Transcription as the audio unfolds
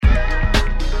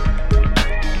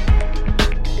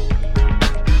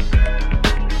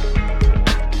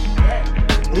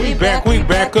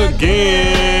back again.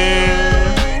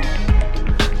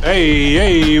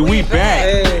 Hey, we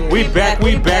back. Hey. We back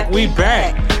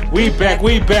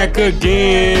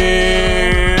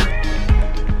again.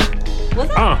 Was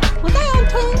that on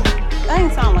tune? That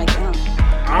ain't sound like it, huh?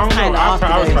 I don't know. Off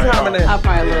today. I'll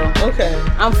probably a little. Okay.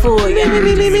 I'm full again.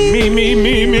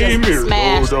 Me.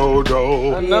 Smash. I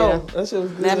know. That shit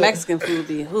was good. That Mexican food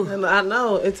be. And I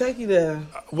know. It take you there.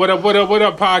 What up,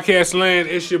 podcast land?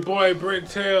 It's your boy, Brent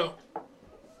Tell.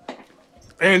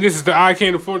 And this is the I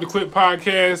Can't Afford to Quit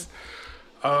podcast.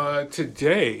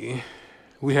 Today,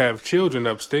 we have children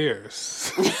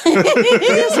upstairs.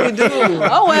 Yes, we do.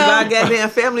 Oh, well. Our goddamn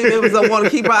family members don't want to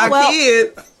keep our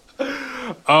kids.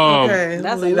 Okay.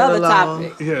 That's leave another that alone.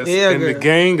 topic. Yes, Yeah, and the girl.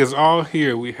 gang is all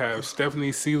here. We have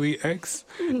Stephanie Seeley X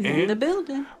In the and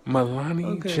building.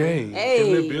 Milani Okay. J in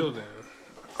Hey. the building.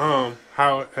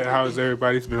 How is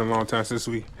everybody? It's been a long time since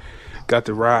we got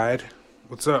the ride.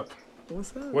 What's up?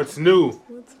 What's up? What's new?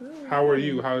 What's up? How are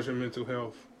you? How's your mental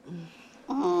health?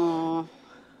 I'm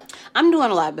doing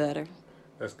a lot better.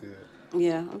 That's good.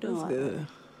 Yeah, I'm doing a lot better.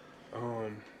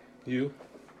 Good. You?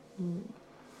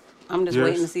 I'm just Yes.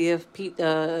 waiting to see if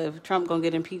Trump gonna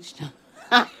get impeached.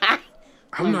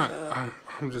 I'm not.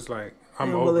 I'm just like I'm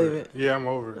You don't over believe it. it? Yeah, I'm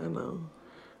over I it. know.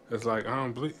 It's like I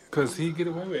don't believe because he get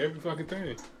away with every fucking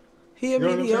thing. He a You know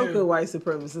what I'm mediocre saying? white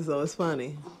supremacist, so it's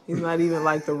funny. He's not even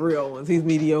like the real ones. He's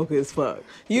mediocre as fuck.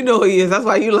 You know he is. That's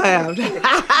why you laughed.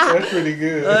 That's pretty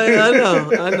good.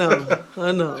 I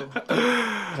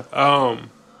know.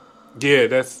 Yeah,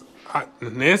 that's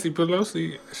Nancy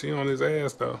Pelosi. She on his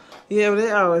ass though. Yeah, but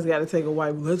they always got to take a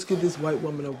white. Let's get this white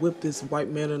woman to whip this white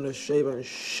man in the shape and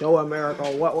show America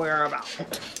what we're about.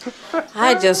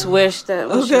 I just wish that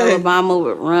Michelle Obama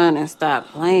would run and stop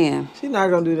playing. She's not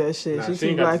gonna do that shit. Nah, She's she too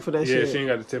ain't got black the- for that yeah, shit. she ain't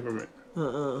got the temperament.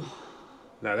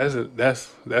 Now that's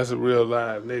a real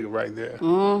live nigga right there.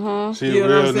 Mm-hmm. She You a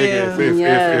know real what I'm nigga. saying?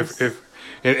 Yes. If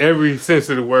in every sense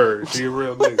of the word, she a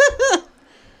real nigga.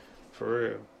 For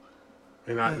real.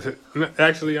 And I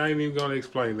ain't even gonna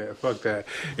explain that. Fuck that.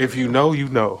 If you know, you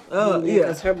know. Yeah.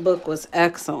 Because her book was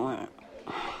excellent.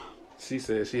 She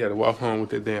said she had to walk home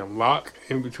with that damn lock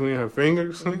in between her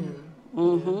fingers.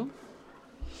 Mm-hmm.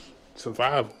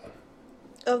 Survival.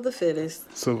 Of the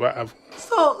fittest. Survival.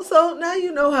 So now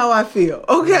you know how I feel.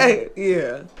 Okay.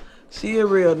 Yeah. She a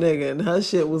real nigga and her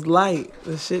shit was light.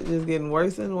 The shit just getting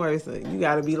worse and worse. You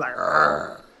gotta be like,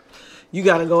 "Argh." You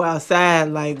gotta go outside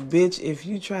like, bitch, if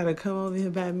you try to come over here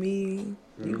by me,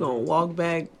 you gonna walk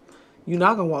back. You're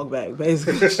not gonna walk back,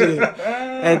 basically. Shit.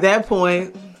 At that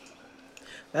point,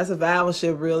 that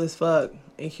survivalship real as fuck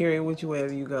and carrying with you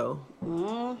wherever you go.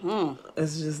 Mm-hmm.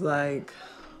 It's just like,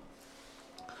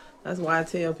 that's why I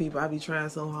tell people I be trying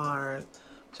so hard.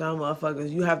 Y'all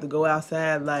motherfuckers, you have to go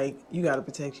outside like, you gotta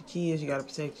protect your kids, you gotta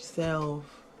protect yourself.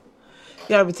 You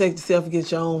gotta protect yourself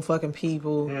against your own fucking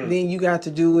people. Then you got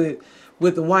to do it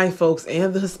with the white folks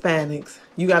and the Hispanics.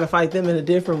 You gotta fight them in a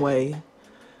different way.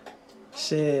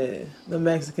 Shit. The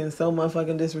Mexicans so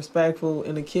motherfucking disrespectful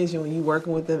in the kitchen when you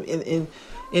working with them in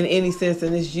any sense,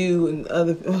 and it's you and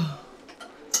other.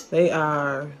 They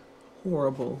are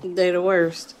horrible. They the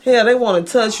worst. Hell, they want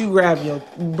to touch you, grab your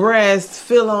breast,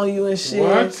 feel on you and shit.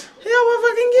 What? Hell,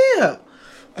 motherfucking yeah.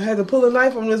 I had to pull a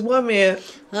knife on this one man.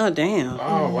 Oh, damn.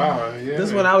 Oh wow. Yeah. This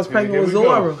is when I was pregnant with Here we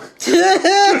go. Zora.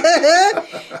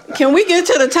 Can we get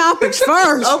to the topics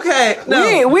first? Okay,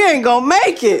 no. We ain't gonna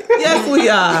make it. Yes, we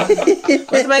are.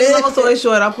 But to make a long story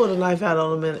short, I pulled a knife out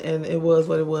on him, and it was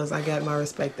what it was. I got my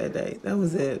respect that day. That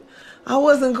was it. I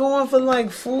wasn't going for like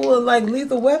full, like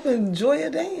lethal weapon. Joy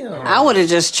of damn. I would have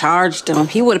just charged him.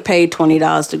 He would have paid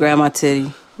 $20 to grab my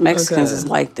titty. Mexicans Okay. is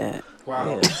like that.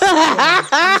 Wow. Okay.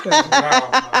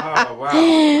 Wow.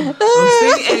 See,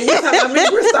 and you talking about me?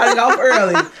 We're starting off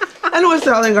early. I know we're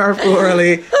starting off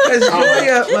early. It's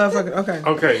Julia, motherfucker. Okay.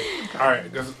 Okay. All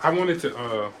right. 'Cause I wanted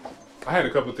to. I had a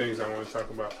couple things I want to talk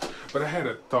about, but I had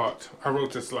a thought. I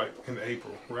wrote this like in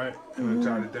April, right? And I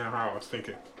jotted down how I was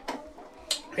thinking.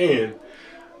 And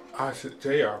I said,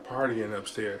 JR partying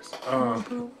upstairs.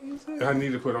 I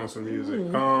need to put on some music.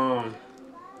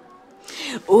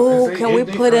 Ooh, is can they- we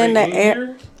they- put are in they the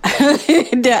air? here?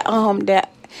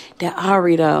 that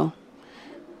Ari though.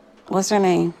 What's her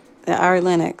name? That Ari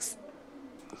Lennox.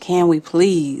 Can we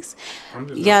please? I'm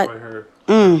just Yeah. gonna play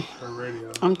her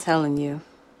radio. I'm telling you.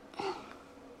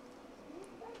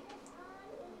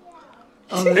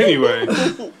 Anyway.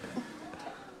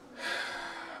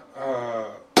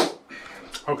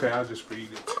 Okay, I'll just read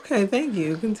it. Okay, thank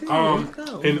you. Continue. Let's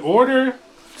go. In order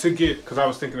to get, because I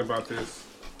was thinking about this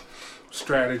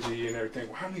strategy and everything.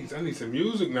 Well, I need some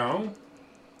music now,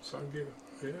 so I can get,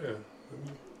 yeah.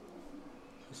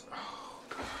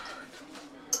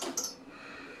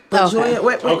 But Okay. Joya,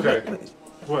 wait. Okay.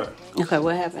 What? Okay,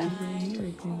 what happened?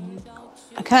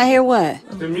 Can I hear what?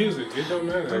 The music. It don't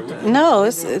matter. No,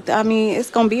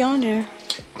 it's gonna be on there.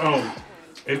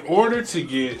 In order to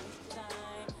get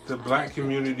the black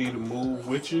community to move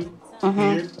with you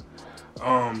here,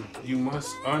 you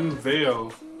must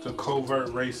unveil the covert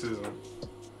racism.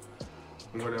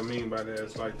 And what I mean by that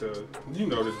is like the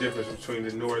difference between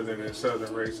the northern and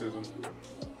southern racism.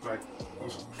 Like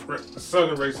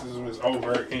southern racism is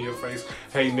overt, in your face.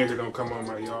 Hey nigga, don't come on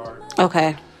my yard.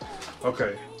 Okay.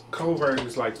 Okay. Covert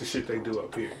is like the shit they do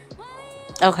up here.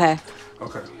 Okay.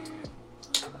 Okay.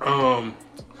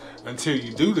 Until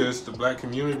you do this, the black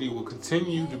community will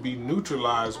continue to be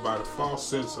neutralized by the false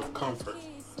sense of comfort.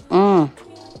 And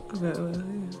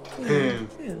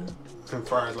as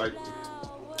far as like,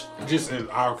 just in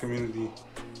our community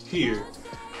here,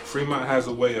 Fremont has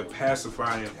a way of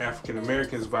pacifying African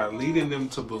Americans by leading them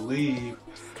to believe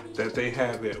that they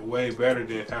have it way better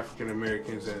than African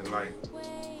Americans in like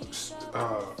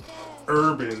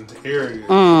urban areas.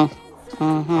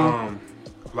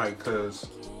 Like, cause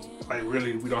like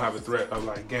really we don't have a threat of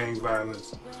like gang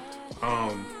violence,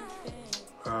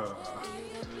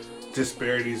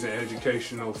 disparities in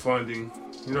educational funding.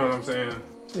 You know what I'm saying?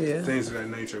 Yeah. Things of that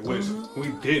nature, which we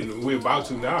didn't. We're about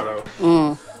to now, though.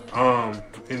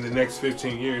 In the next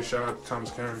 15 years, shout out to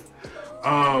Thomas Kern.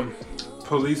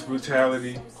 Police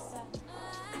brutality,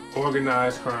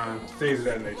 organized crime, things of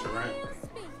that nature, right?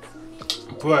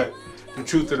 But the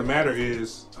truth of the matter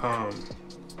is,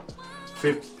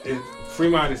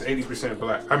 Fremont is 80%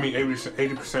 black. I mean,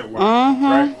 80% white,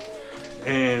 right?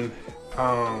 And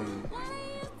I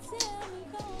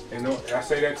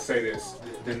say that to say this: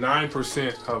 the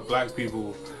 9% of black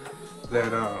people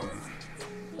that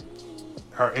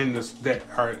are in the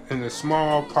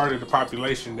small part of the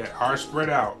population that are spread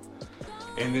out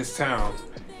in this town,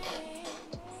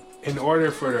 in order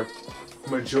for the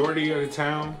majority of the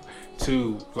town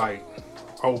to like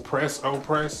oppress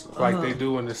like they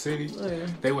do in the city,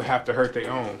 they would have to hurt their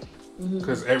own,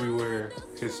 because everywhere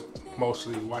is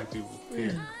mostly white people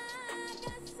here.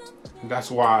 And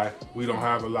that's why we don't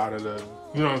have a lot of the,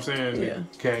 you know what I'm saying, the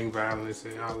gang violence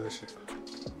and all that shit.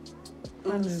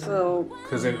 So,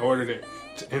 because in order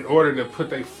to put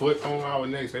their foot on our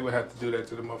necks, they would have to do that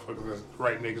to the motherfuckers that's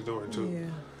right next door too. Yeah.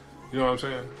 You know what I'm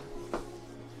saying?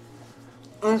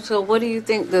 And so, what do you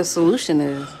think the solution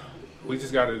is? We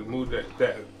just got to remove that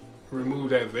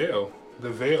veil.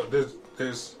 The veil.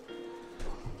 There's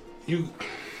you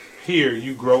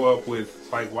grow up with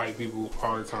like white people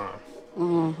all the time,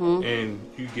 and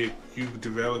you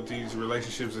develop these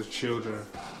relationships as children,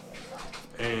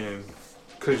 and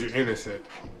because you're innocent,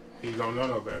 you don't know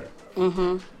no better.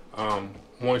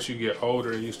 Once you get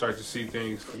older and you start to see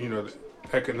things,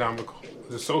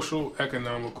 the social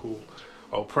economical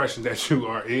oppression that you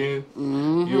are in,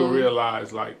 you'll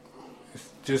realize like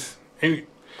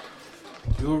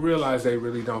you'll realize they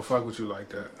really don't fuck with you like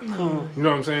that. You know what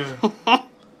I'm saying?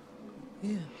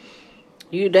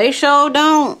 They sure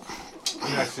don't.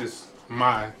 And that's just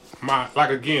my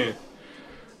like, again,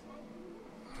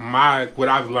 what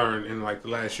I've learned in like the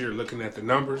last year, looking at the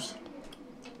numbers,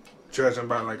 judging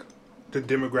by like the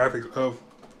demographics of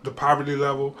the poverty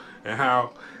level and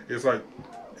how it's like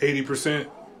 80%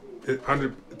 under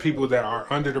people that are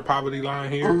under the poverty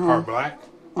line here are black.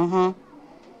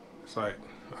 It's like,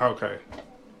 okay,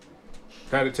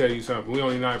 that'll tell you something. We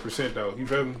only 9% though. You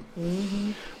feel me?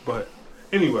 But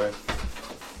anyway,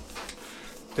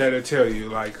 that'll tell you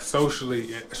like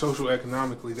social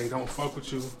economically they don't fuck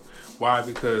with you. Why?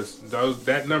 Because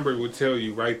that number would tell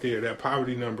you right there. That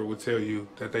poverty number would tell you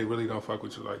that they really don't fuck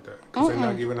with you like that, because they're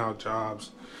not giving out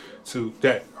jobs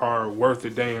that are worth a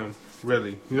damn.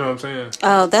 Really, you know what I'm saying?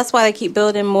 Oh, that's why they keep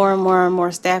building more and more and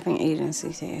more staffing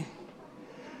agencies here.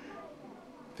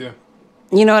 Yeah.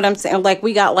 You know what I'm saying? Like,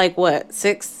 we got,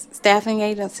 6 staffing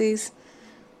agencies?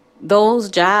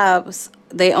 Those jobs,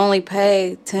 they only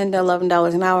pay $10 to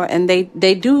 $11 an hour, and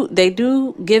they do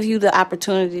give you the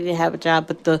opportunity to have a job,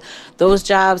 but those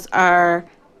jobs are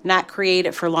not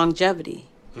created for longevity.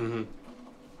 You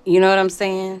know what I'm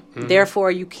saying?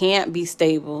 Therefore, you can't be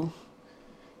stable.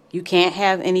 You can't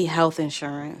have any health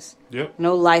insurance. Yep.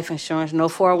 No life insurance. No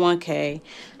 401k.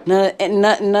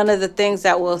 None of the things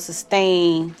that will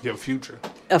sustain your future.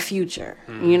 A future.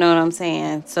 You know what I'm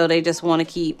saying? So they just want to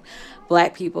keep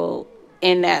black people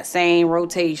in that same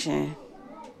rotation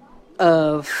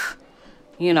of,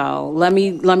 let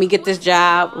me get this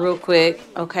job real quick.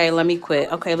 Okay, let me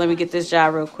quit. Okay, let me get this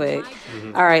job real quick.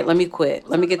 All right, let me quit.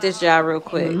 Let me get this job real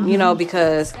quick.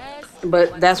 Because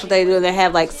But that's what they do. They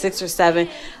have like 6 or 7.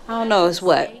 I don't know. It's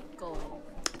what?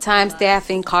 Time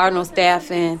staffing, Cardinal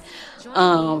staffing,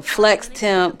 flex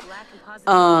temp.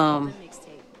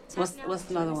 What's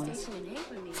another one?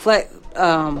 Flex.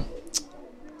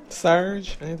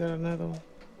 Surge. Ain't that another one?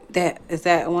 Is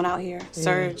that one out here?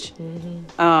 Surge.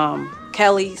 Mm-hmm.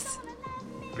 Kelly's.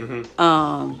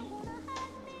 Mm-hmm.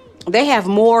 They have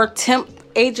more temp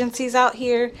agencies out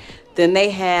here than they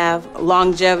have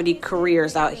longevity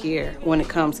careers out here when it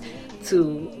comes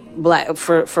to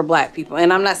for black people.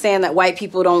 And I'm not saying that white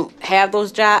people don't have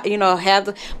those jobs,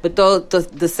 but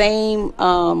the same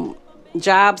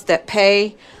jobs that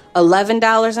pay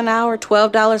 $11 an hour,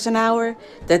 $12 an hour,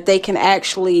 that they can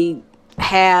actually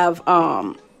have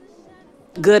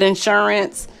good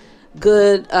insurance,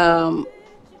 good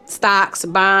stocks,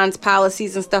 bonds,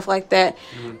 policies, and stuff like that,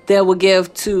 that will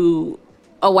give to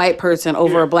a white person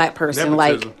over a black person,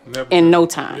 Nepotism. In no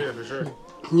time. Yeah, for sure.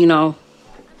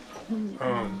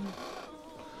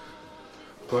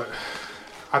 But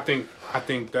I think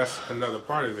that's another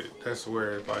part of it. That's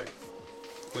where, like,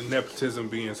 with nepotism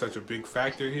being such a big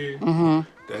factor here,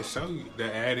 that show you,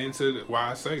 that add into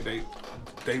why I say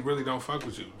they really don't fuck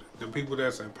with you. The people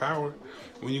that's in power,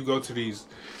 when you go to these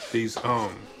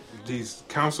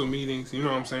council meetings, you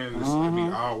know what I'm saying? This could be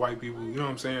all white people, you know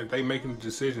what I'm saying? They making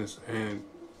decisions, and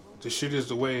the shit is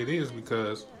the way it is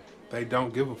because they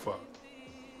don't give a fuck.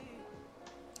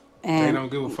 And they don't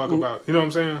give a fuck about, you know what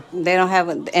I'm saying? They don't have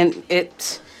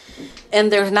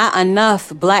and there's not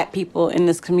enough black people in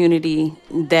this community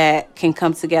that can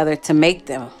come together to make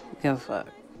them give a fuck,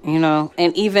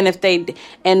 And even if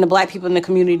and the black people in the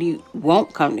community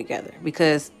won't come together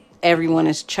because everyone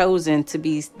is chosen to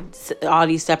be all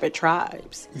these separate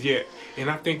tribes. Yeah, and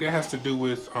I think that has to do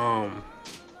with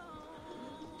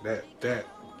that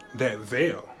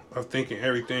veil of thinking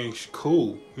everything's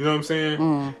cool. You know what I'm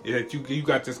saying? That you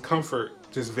got this comfort,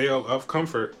 this veil of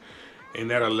comfort, and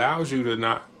that allows you to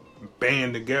not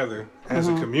band together as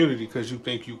a community because you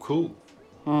think you cool.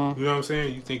 You know what I'm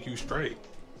saying? You think you straight.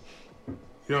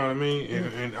 You know what I mean?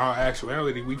 In our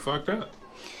actuality, we fucked up.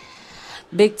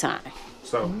 Big time.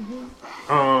 So,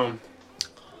 all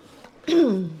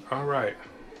right.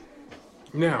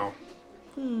 Now,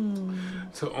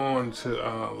 to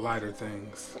lighter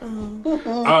things.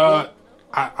 I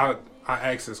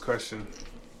asked this question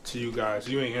to you guys.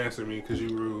 You ain't answered me because you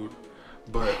rude.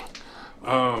 But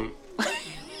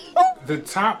the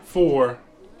top 4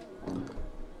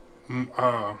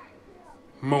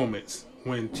 moments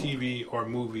when TV or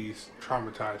movies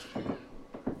traumatized you.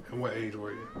 And what age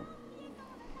were you?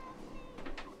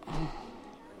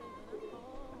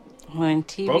 When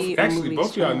TV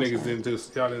both y'all niggas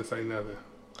didn't say nothing.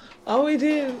 Oh, we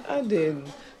did. I didn't.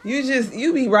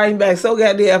 You be writing back so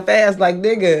goddamn fast, like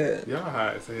nigga. Y'all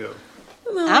high as hell.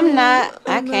 No, I'm not.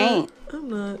 I can't. I'm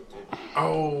not.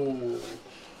 Oh,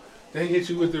 they hit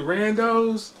you with the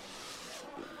randos.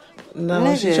 No,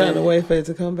 Nigga. she trying to wait for it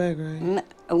to come back, right?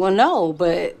 Well, no,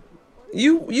 but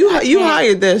you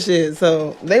hired that shit,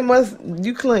 so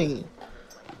you clean.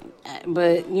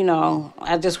 But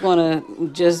I just want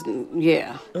to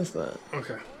yeah. That's fine.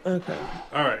 Okay.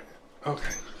 All right.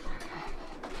 Okay.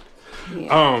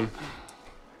 Yeah.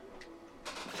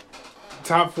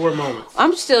 Top 4 moments.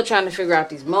 I'm still trying to figure out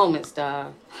these moments,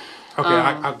 dog.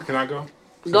 Okay, can I go?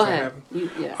 Go ahead.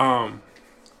 Yeah.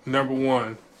 Number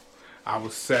 1, I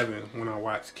was 7 when I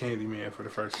watched Candyman for the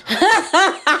first time.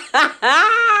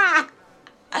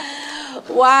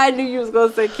 Why I knew you was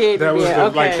gonna say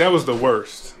Candyman? That was the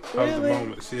worst of the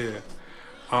moments. Yeah.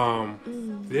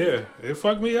 Yeah, it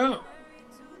fucked me up,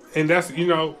 and that's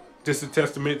just a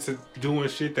testament to doing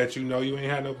shit that you ain't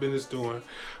had no business doing.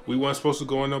 We weren't supposed to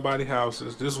go in nobody's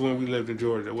houses. This is when we lived in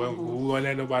Georgia. Well, we weren't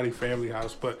at nobody's family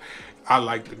house, but I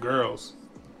liked the girls,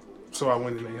 so I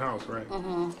went in their house. Right.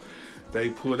 They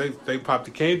popped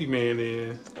the Candyman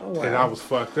in, and I was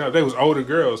fucked up. They was older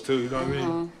girls too. You know what I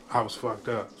mean? I was fucked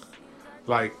up.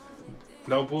 Like,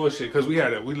 no bullshit. Cause we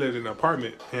lived in an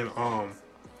apartment, and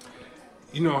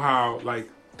you know how like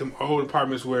them old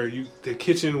apartments where the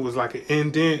kitchen was like an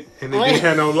indent, and it didn't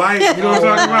have no light. You know what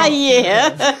I'm talking about?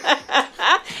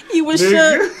 Yeah. You was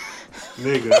shook.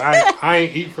 Nigga, I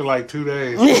ain't eat for like 2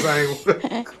 days. I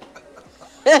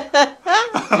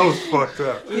was fucked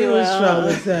up. You was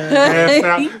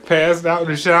traumatized. Passed out in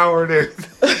the shower and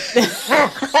everything.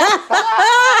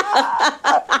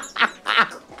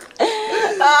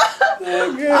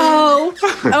 Oh,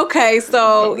 okay.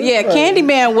 So yeah,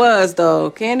 Candyman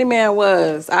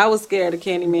was. I was scared of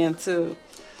Candyman too,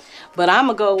 but I'm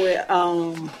gonna go with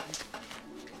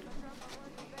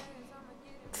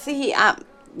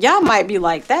y'all might be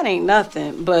like that ain't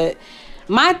nothing, but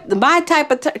my type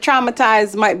of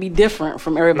traumatized might be different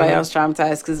from everybody else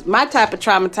traumatized, because my type of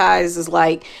traumatized is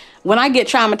like when I get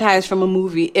traumatized from a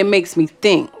movie, it makes me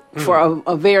think for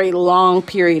a very long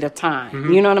period of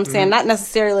time. You know what I'm saying? Not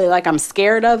necessarily like I'm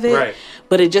scared of it,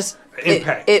 but it just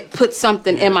it puts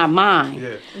something in my mind.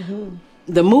 Yeah.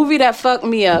 The movie that fucked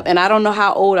me up, and I don't know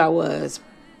how old I was,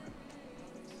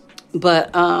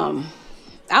 but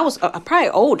I was probably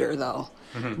older though.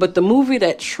 But the movie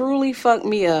that truly fucked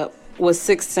me up was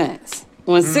Sixth Sense.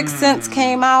 When Sixth Sense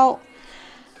came out,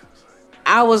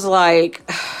 I was like...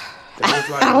 That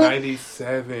was like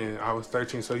 97. I was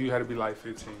 13, so you had to be like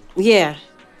 15. Yeah.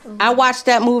 I watched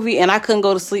that movie and I couldn't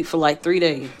go to sleep for like 3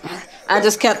 days. I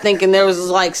just kept thinking there was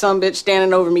like some bitch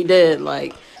standing over me dead.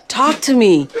 Like, talk to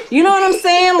me. You know what I'm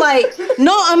saying? Like,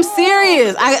 no, I'm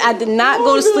serious. I did not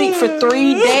go to sleep for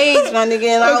 3 days, my nigga.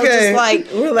 And I was just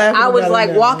like, I was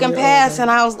like walking past and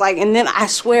I was like, and then I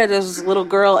swear there was this little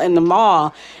girl in the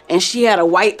mall and she had a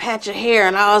white patch of hair.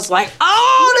 And I was like,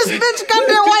 oh, this bitch got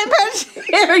that white patch of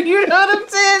hair. You know what I'm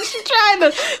saying? She trying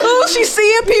to, she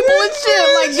seeing people and shit.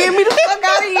 Like, get me the fuck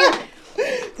out of here.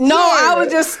 No, I was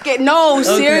just scared. No,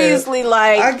 seriously,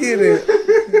 like. I get it.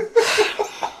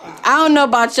 I don't know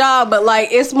about y'all, but like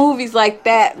it's movies like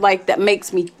that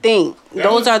makes me think.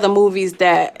 Those are the movies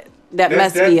that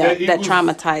mess me up, that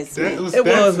traumatize me.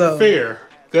 That's fair.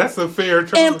 That's a fair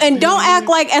trauma. And don't act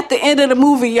like at the end of the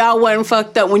movie y'all wasn't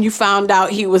fucked up when you found out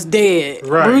he was dead.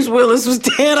 Right. Bruce Willis was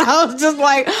dead. I was just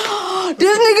like, oh,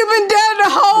 this nigga been dead the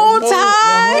whole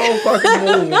time. The whole fucking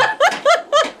movie.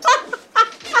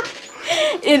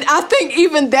 And I think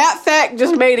even that fact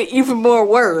just made it even more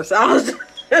worse. I was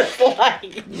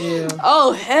like,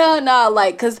 oh hell no!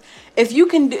 Like, cause if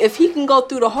he can go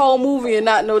through the whole movie and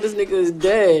not know this nigga is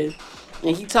dead,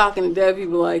 and he talking to dead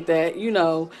people like that, you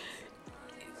know,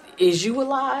 is you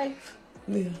alive?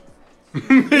 Yeah.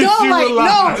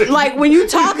 No, like when you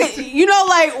talking, you know,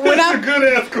 like when That's I'm a good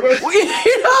ass question.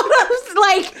 you know what I'm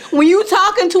like when you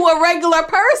talking to a regular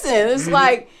person, it's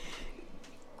like,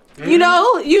 you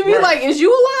know, you be like, is you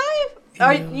alive?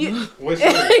 Are you?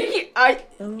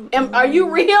 Are you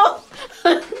real?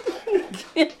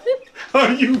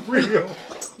 Are you real?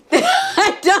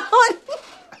 I don't.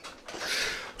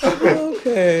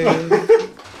 Okay.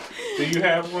 Do you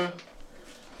have one?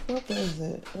 What was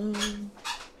it?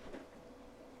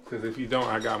 Because if you don't,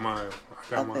 I got mine.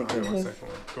 I got my second one.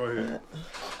 Go ahead.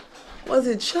 Was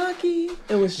it Chucky?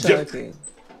 It was Chucky.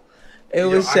 It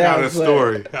was I got a Child's Play.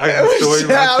 story. I got a story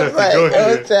about Chucky. Go It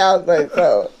ahead. was Child's Play.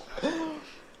 So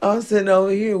I'm sitting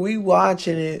over here, we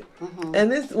watching it.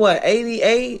 And this, what,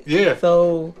 88? Yeah.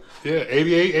 So, Yeah,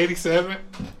 88, 87.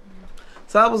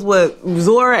 so I was what,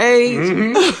 Zora age?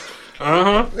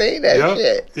 Uh-huh. See that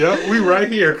shit. Yep, we right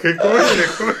here. Go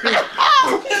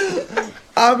ahead.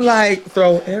 I'm like,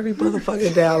 throw every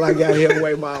motherfucking down I got here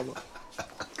away, mama.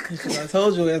 Because I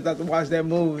told you guys not to watch that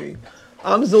movie.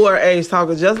 I'm Zora age,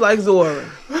 talking just like Zora.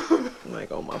 I'm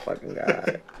like, oh my fucking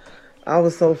God. I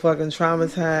was so fucking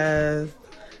traumatized.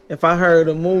 If I heard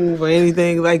a move or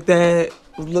anything like that,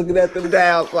 I was looking at them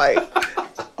downs like,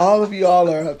 all of y'all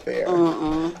are up there.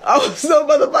 I was so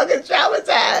motherfucking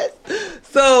traumatized.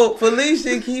 So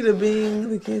Felicia and Keita being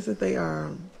the kids that they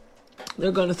are,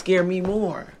 they're going to scare me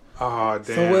more. Oh,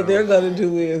 damn. So what they're going to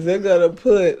do is they're going to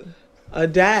put a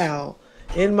dial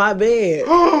in my bed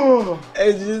and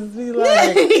just be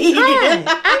like, like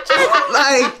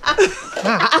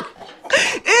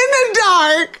in the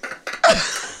dark.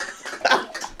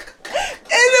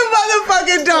 In the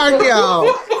motherfucking dark, y'all.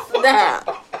 Snap.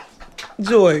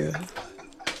 Joya.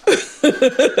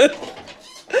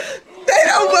 They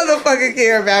don't motherfucking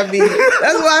care about me.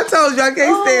 That's why I told you I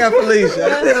can't stand Felicia. I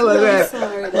tell her that.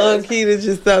 Sorry, Keita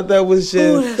just thought that was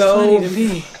just so funny to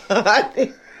me.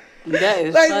 funny. That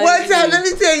is Like funny one to time, me. let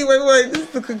me tell you, wait, this is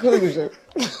the conclusion.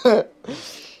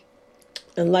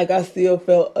 And like I still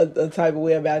felt a type of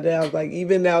way about that. I was like,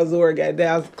 even now Zora got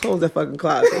down, close that fucking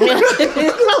closet.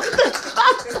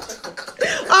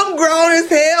 I'm grown as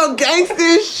hell, gangster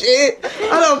as shit.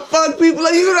 I don't fuck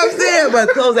people, you know what I'm saying? But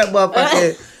close that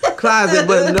motherfucking closet.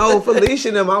 But no, Felicia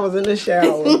and them, I was in the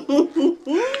shower.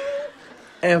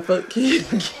 And for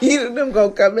Keita and them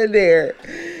gonna come in there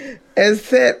and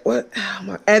said, what? Oh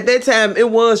my, at that time, it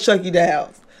was Chucky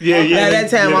Downs. Yeah. At that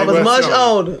time, I was much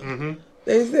older. Mm-hmm.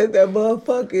 They said that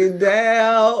motherfucking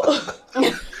down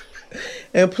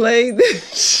and played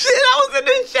this shit. I was in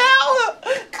the shower.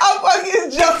 I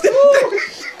fucking jumped in the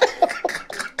shower.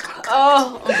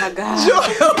 Oh my God.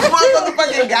 Oh my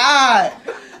motherfucking God.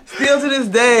 Still to this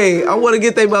day, I want to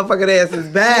get their motherfucking asses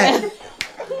back.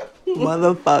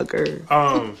 Motherfucker.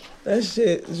 That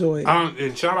shit, Joy.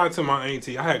 And shout out to my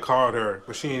auntie. I had called her,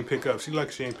 but she ain't pick up. She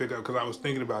lucky she ain't pick up because I was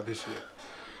thinking about this shit.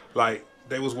 Like,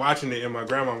 they was watching it in my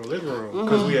grandma's living room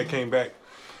because we had came back.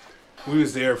 We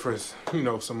was there for,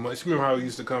 some months. You remember how we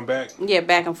used to come back? Yeah,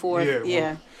 back and forth.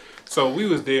 Yeah. So we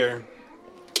was there,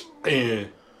 and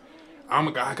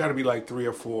I got to be like 3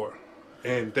 or 4.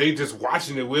 And they just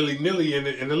watching it willy-nilly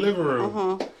in the living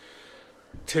room.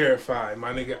 Terrified,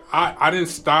 my nigga. I didn't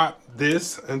stop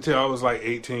this until I was like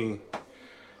 18.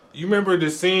 You remember the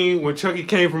scene when Chucky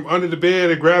came from under the bed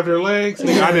and grabbed her legs?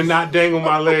 Nigga, I did not dangle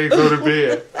my legs on the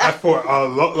bed. I fought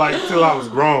till I was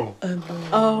grown.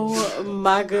 Oh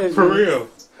my goodness.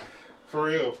 For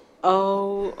real.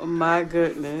 Oh my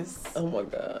goodness. Oh my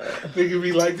God. Nigga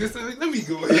be like this. Let me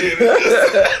go ahead.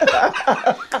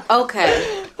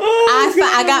 Okay.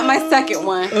 I got my second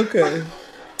one. Okay.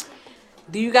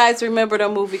 Do you guys remember the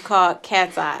movie called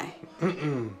Cat's Eye?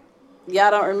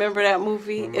 Y'all don't remember that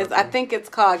movie? I think it's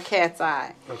called Cat's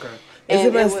Eye. Okay. Is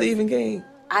it by Stephen King?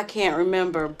 I can't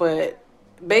remember, but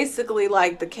basically,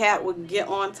 like, the cat would get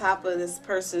on top of this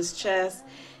person's chest,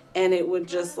 and it would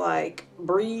just, like,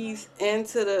 breathe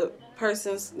into the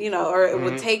person's, or it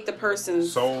would take the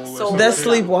person's soul. That's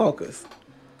Sleepwalkers.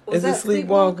 Is it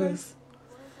Sleepwalkers?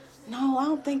 No, I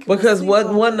don't think it because was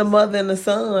one the mother and the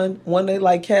son, one they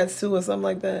like cats too or something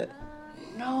like that.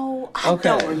 No, I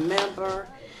don't remember.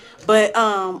 But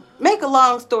make a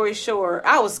long story short,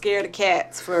 I was scared of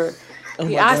cats for.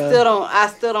 I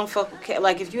still don't fuck with cat.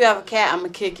 Like, if you have a cat, I'm gonna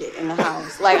kick it in the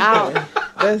house. Like, I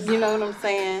don't. You know what I'm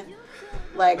saying?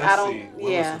 Like, I don't.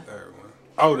 Yeah. Was the third one?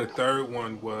 Oh, the third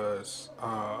one was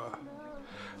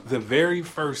the very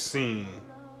first scene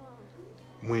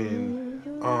when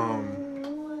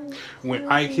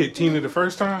Ike hit Tina the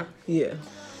first time. Yeah.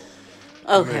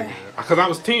 Okay. Because I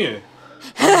was 10.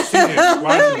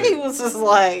 Watching He was just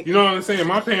like, you know what I'm saying?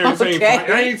 My parents ain't.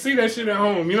 I ain't see that shit at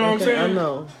home. You know what I'm saying? I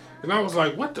know. And I was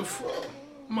like, what the fuck?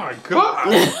 My God.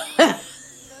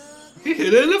 He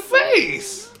hit her in the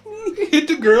face. He hit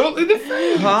the girl in the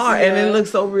face. Hard, and it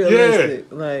looks so realistic.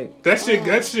 Yeah. Like that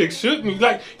shit shook me.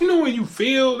 Like, when you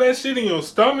feel that shit in your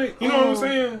stomach, you know what I'm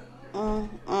saying?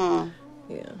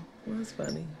 Yeah. Well, that's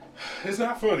funny. It's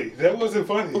not funny. That wasn't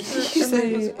funny. You said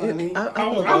it was funny.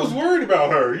 I was worried about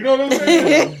her. You know what I'm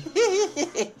saying?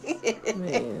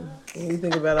 Man, when you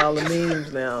think about all the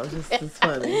memes now, it's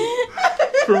funny.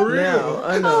 For real. Now,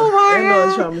 I know. Oh my I know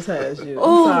it traumatized you.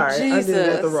 Oh, I'm sorry. Jesus. I did it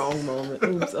at the wrong moment.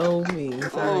 Oops. Oh, me.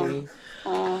 Sorry.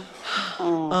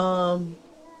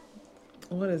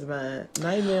 What is mine?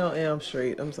 Nightmare on Elm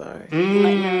Street. I'm sorry.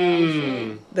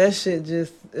 That shit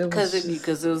just... Because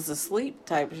it was a sleep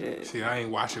type shit. See, I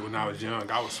ain't watched it when I was young.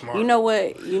 I was smart. You know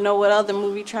what other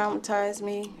movie traumatized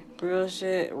me? Real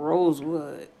shit.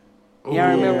 Rosewood.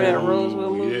 Y'all remember that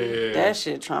Rosewood movie? Yeah. That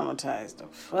shit traumatized the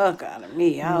fuck out of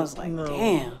me. I was like,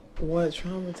 damn. What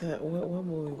traumatized? What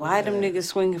movie? Why them niggas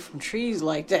swinging from trees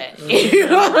like that? You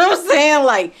know what I'm saying?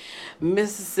 Like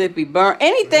Mississippi Burn.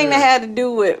 Anything that had to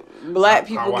do with black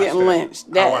people getting lynched.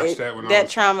 I watched that when I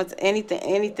was... trauma. Anything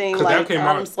like that came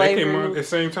out slavery. That came out at the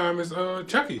same time as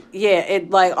Chucky. Yeah, it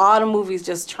like all the movies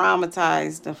just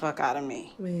traumatized the fuck out of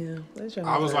me. Man,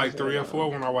 I was like 3 or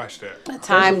 4 when I watched that.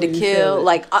 Time to Kill,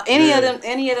 like any of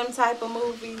them type of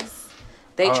movies.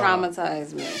 They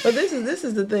traumatize me. But this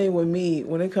is the thing with me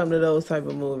when it comes to those type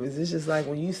of movies. It's just like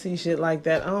when you see shit like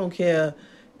that, I don't care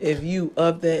if you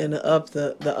up there in the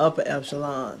upper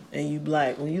echelon and you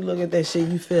black. When you look at that shit,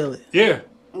 you feel it. Yeah.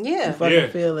 Yeah. You fucking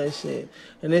feel that shit.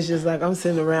 And it's just like I'm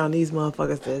sitting around these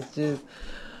motherfuckers that's just...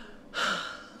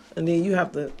 And then you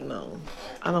have to... No.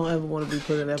 I don't ever want to be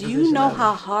put in that position. Do you know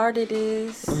how hard it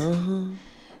is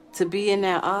to be in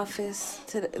that office?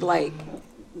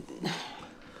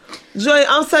 Joy,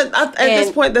 at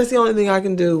this point, that's the only thing I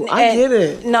can do. I get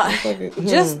it. No,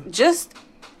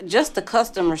 just the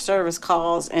customer service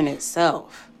calls in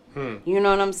itself. You know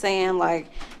what I'm saying? Like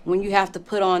when you have to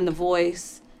put on the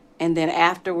voice, and then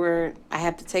afterward, I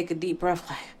have to take a deep breath.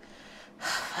 Like,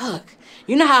 fuck.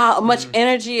 You know how much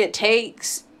energy it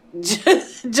takes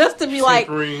just to be like,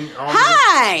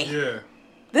 hi. Yeah.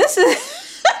 This is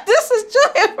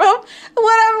Joy from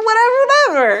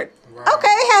whatever. Wow.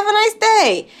 Okay, have a nice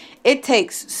day. It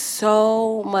takes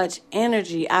so much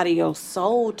energy out of your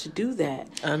soul to do that.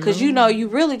 Because, you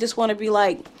really just want to be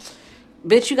like,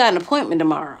 bitch, you got an appointment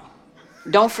tomorrow.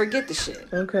 Don't forget the shit.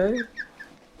 Okay.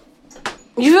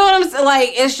 You know what I'm saying? Like,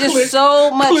 it's just so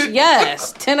much.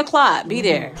 Yes, 10 o'clock, be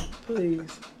there.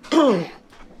 Please. I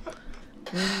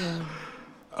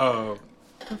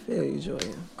feel you,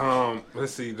 Jordan.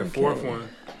 Let's see. The fourth one,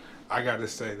 I got to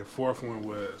say, the fourth one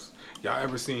was, y'all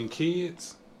ever seen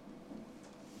Kids?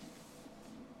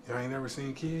 You ain't never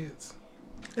seen Kids?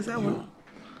 Is that one?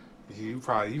 You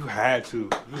had to.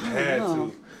 You had know.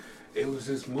 to. It was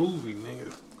this movie,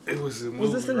 nigga. It was a movie.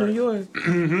 Was this in right? New York?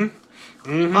 Mm-hmm.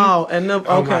 Mm-hmm. Oh, and them,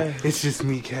 Oh my, okay. it's just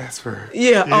me, Casper.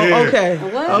 Yeah, oh, okay.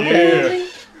 What? Okay. Yeah.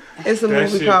 It's a That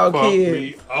movie shit called fucked Kids.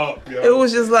 me up, yo. It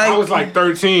was just like... I was like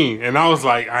 13, and I was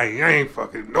like, I ain't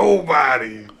fucking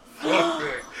nobody. Fuck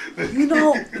that. You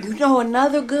know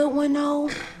another good one though?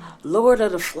 Lord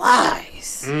of the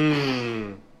Flies.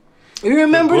 Mm. You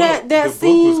remember The that book was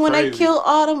scene when they crazy. killed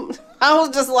Autumn? I was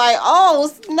just like,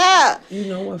 oh snap. You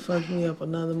know what fucked me up?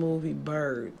 Another movie,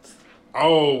 Birds.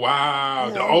 Oh, wow.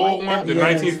 The old one? The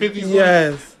Yes. 1950s one?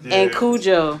 Yes. Yeah. And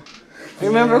Cujo.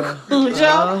 Remember Yeah. Cujo?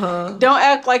 Uh-huh. Don't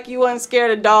act like you wasn't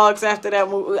scared of dogs after that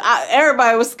movie.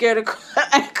 Everybody was scared of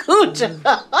Cujo.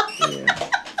 Yeah.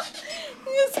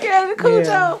 You scared of Cujo?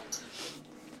 Yeah.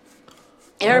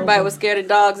 Everybody was scared of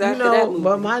dogs You after that know, movie.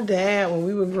 but my dad, when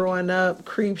we were growing up,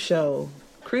 Creep Show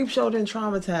didn't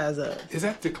traumatize us. Is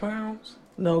that the clowns?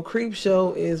 No, Creep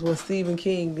Show is what Stephen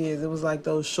King did. It was like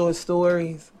those short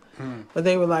stories, but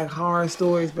they were like horror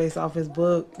stories based off his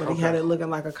book, but he had Okay. it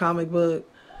looking like a comic book.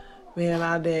 Man,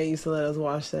 our dad used to let us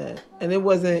watch that, and it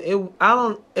wasn't.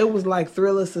 It was like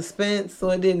thriller suspense, so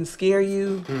it didn't scare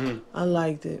you. I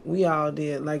liked it. We all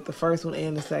did, like the first one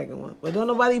and the second one. But don't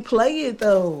nobody play it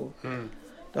though.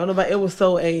 Don't nobody. It was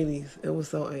so 80s. It was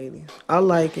so 80s. I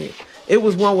like it. It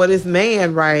was one with this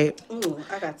man, right? Ooh,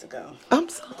 I got to go. I'm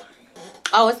sorry.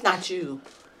 Oh, it's not you.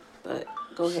 But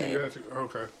go ahead.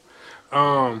 Okay.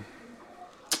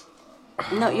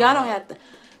 No, y'all don't have to.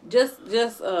 Just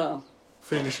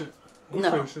Finish it. We'll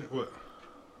No. finish it. What?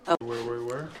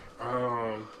 Where?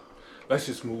 Let's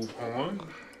just move on.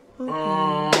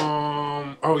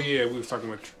 Oh yeah, we was talking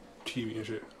about TV and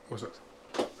shit. What's up?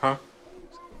 Huh?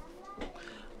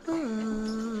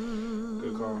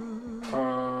 Good call.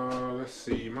 Let's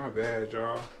see. My bad,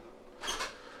 y'all.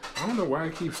 I don't know why I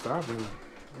keep stopping.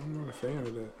 I'm not a fan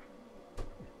of that.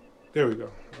 There we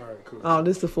go. All right, cool. Oh,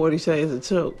 this the 40 Shades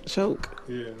of Choke.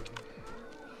 Yeah.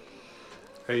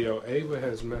 Hey yo, Ava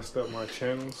has messed up my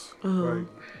channels. Uh-huh. Like,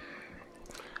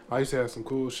 I used to have some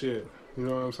cool shit. You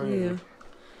know what I'm saying? Yeah.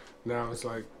 Now it's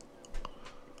like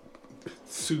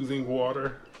soothing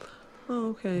water. Oh,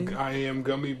 okay. I am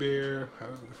gummy bear.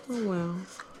 Oh, wow.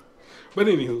 But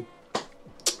anywho,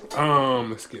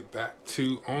 let's get back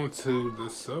onto the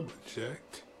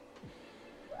subject.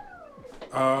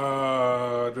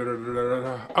 Oh,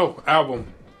 album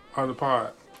on the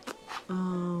pod.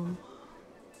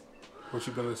 What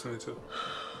you been listening to?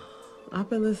 I've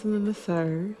been listening to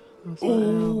Sir. That's my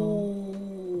album.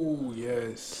 Ooh,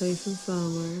 yes. Chasing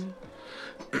Summer.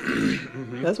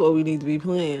 That's what we need to be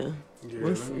playing. Yeah,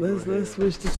 Let's let me go ahead.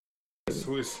 switch to.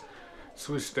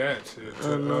 Switch that to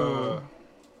I know.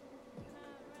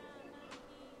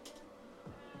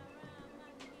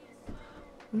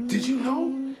 Did you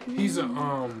know he's a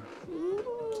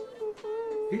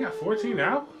he got 14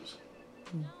 albums?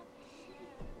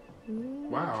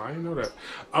 Wow, I didn't know that.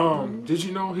 Did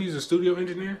you know he's a studio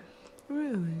engineer?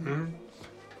 Really?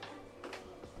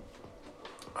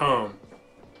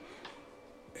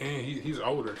 And he's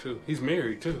older too. He's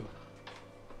married too.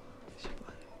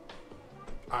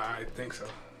 I think so.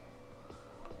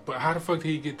 But how the fuck did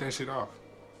he get that shit off?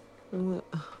 What?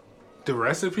 The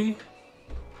recipe?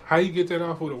 How you get that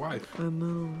off with a wife? I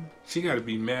know. She got to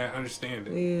be mad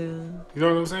understanding. Yeah. You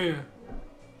know what I'm saying?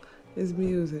 It's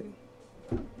music.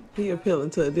 He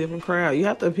appealing to a different crowd. You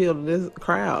have to appeal to this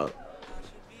crowd.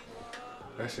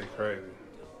 That shit crazy.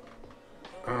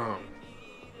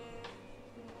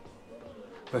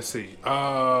 Let's see.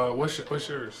 What's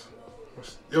yours?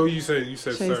 You said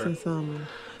Chasing sir. Summer.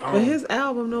 But his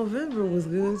album November was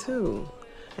good too.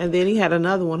 And then he had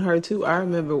another one, Her Too. I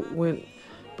remember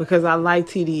because I like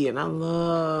TD and I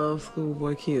love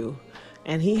Schoolboy Q.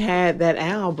 And he had that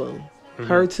album,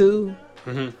 Her Too.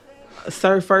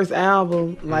 Sir first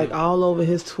album, like all over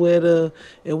his Twitter.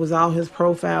 It was all his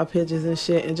profile pictures and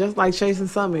shit. And just like Chasing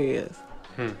Summer is.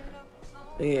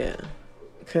 Yeah.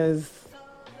 Because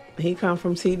he come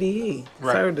from TDE.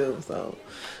 Right. Sir do, so.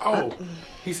 Oh,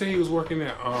 he said he was working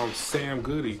at Sam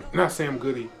Goody. Not Sam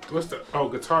Goody.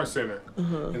 Guitar Center.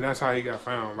 And that's how he got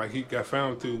found. Like he got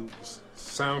found through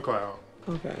SoundCloud.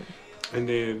 Okay. And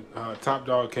then Top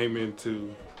Dog came in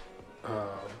to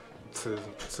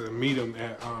meet him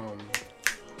at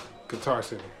Guitar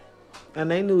Center.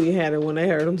 And they knew he had it when they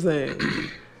heard him sing.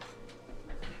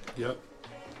 Yep.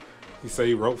 He said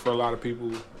he wrote for a lot of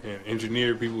people and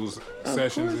engineered people's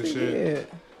sessions and Of course he shit. did.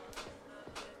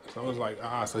 So I was like,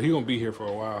 so he gonna be here for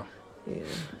a while. Yeah.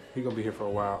 He gonna be here for a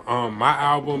while. My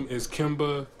album is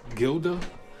Kimba Gilda.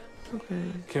 Okay.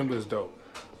 Kimba's dope.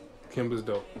 Kimba's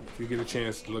dope. If you get a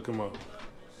chance, look him up.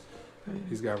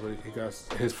 He got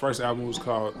his first album was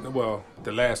called, well,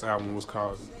 the last album was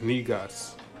called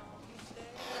Niggas.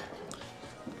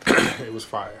 It was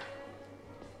fire.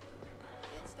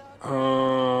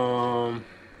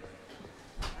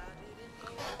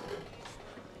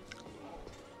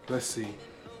 Let's see.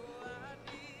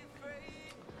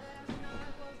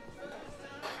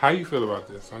 How you feel about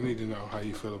this? I need to know how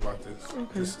you feel about this.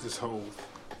 Okay. This whole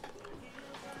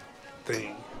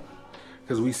thing.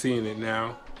 Because we seeing it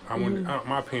now.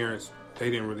 My parents, they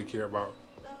didn't really care about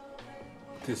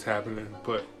this happening,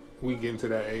 but we get into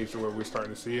that age where we're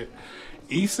starting to see it.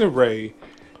 Issa Rae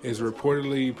is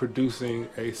reportedly producing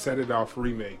a Set It Off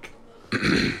remake.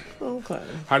 Okay.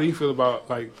 How do you feel about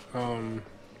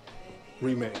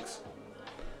remakes?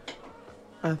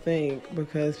 I think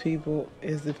because people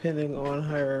is depending on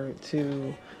her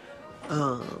to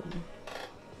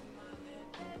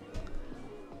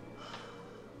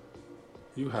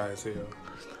You high as hell.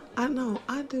 I know,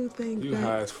 I do think You that,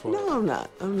 high as fuck. No,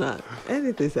 I'm not.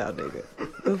 Edit this out, nigga.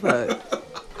 The fuck?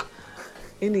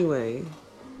 Anyway,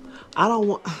 I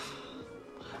don't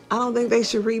think they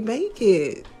should remake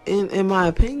it, in my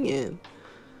opinion.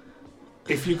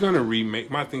 If you're gonna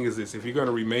remake, my thing is this: if you're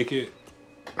gonna remake it,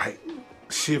 like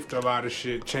shift a lot of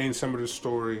shit, change some of the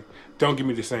story. Don't give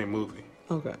me the same movie.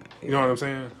 Okay. You know what I'm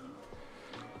saying?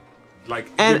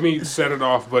 Like, give me Set It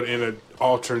Off, but in an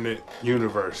alternate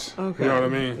universe. Okay. You know what I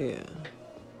mean? Yeah.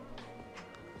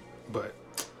 But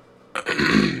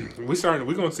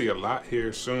we're gonna see a lot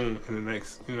here soon in the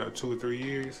next 2 or 3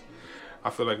 years. I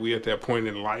feel like we at that point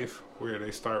in life where they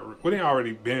start. Well, they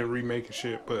already been remaking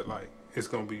shit, but like it's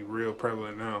gonna be real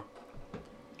prevalent now.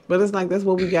 But it's like that's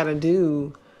what we gotta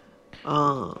do,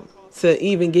 to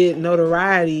even get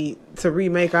notoriety to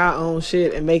remake our own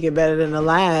shit and make it better than the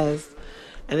last.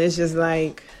 And it's just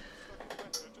like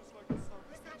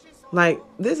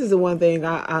this is the one thing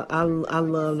I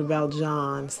loved about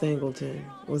John Singleton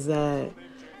was that,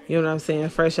 you know what I'm saying,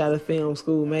 fresh out of film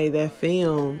school, made that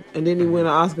film, and then he win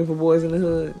an Oscar for Boys in the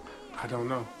Hood. I don't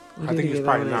know. What I did think he it's get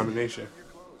probably a nominated? nomination.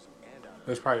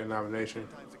 It's probably a nomination.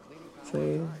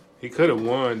 See? He could have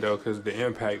won though, because the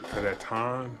impact for that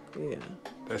time, Yeah.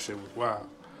 that shit was wild.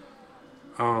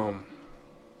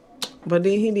 But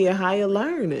then he did Higher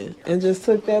Learning and just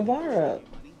took that bar up.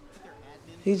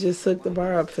 He just took the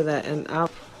bar up for that, and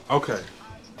Okay.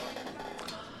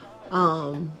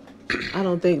 I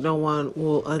don't think no one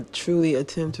will truly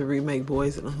attempt to remake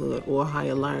Boys in the Hood or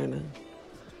Higher Learning.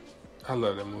 I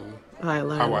love that movie. Higher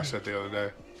Learning. I watched that the other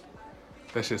day.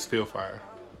 That shit's still fire.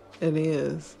 It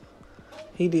is.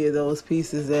 He did those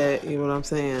pieces that, you know what I'm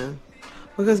saying?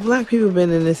 Because black people been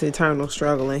in this eternal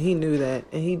struggle, and he knew that,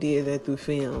 and he did that through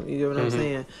film. You get what I'm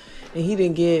saying? And he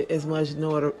didn't get as much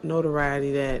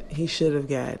notoriety that he should have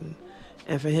gotten.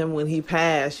 And for him, when he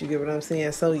passed, you get what I'm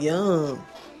saying, so young,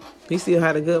 he still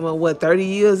had a good one, 30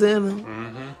 years in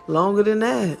him? Longer than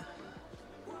that.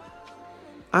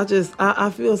 I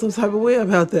feel some type of way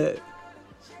about that.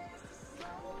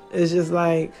 It's just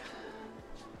like,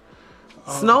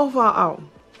 Snowfall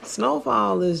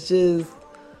is just,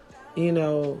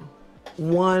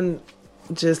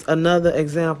 just another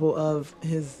example of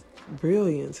his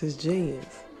brilliance, his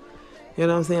genius. You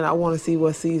know what I'm saying? I want to see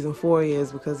what season 4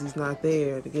 is because he's not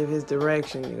there to give his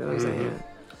direction. You know what I'm saying?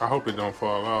 I hope it don't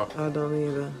fall off. I don't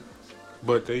either.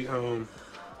 But they, I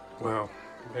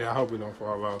hope it don't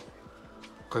fall off.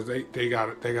 Cause they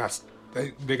got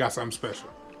something special.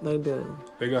 They do.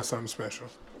 They got something special.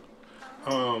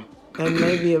 And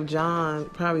maybe if John,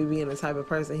 probably being the type of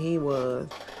person he was,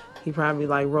 he probably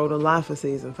wrote a lot for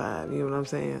season 5. You know what I'm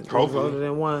saying? Hopefully. Wrote it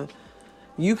in one.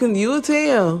 You'll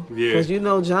tell. Yeah.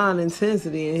 Because John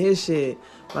intensity and his shit.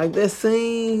 Like that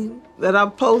scene that I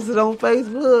posted on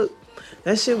Facebook,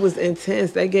 that shit was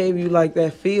intense. They gave you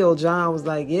that feel. John was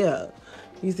like, yeah,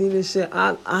 you see this shit?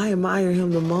 I admire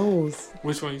him the most.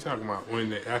 Which one you talking about?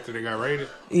 After they got raided?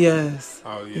 Yes.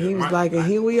 Oh yeah. He was and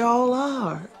here we all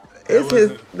are. That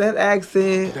It's that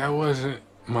accent. That wasn't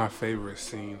my favorite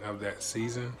scene of that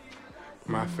season.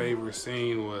 My favorite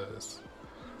scene was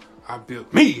I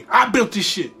built this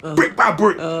shit brick by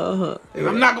brick. And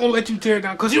I'm not gonna let you tear it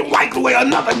down because you don't like the way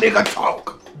another nigga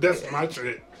talk. That's my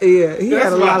shit. Yeah, he That's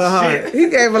had a my lot of heart. shit. He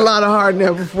gave a lot of heart in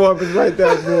that performance right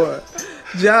there, boy.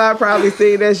 John probably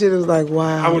seen that shit and was like,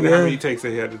 wow. I wonder how many takes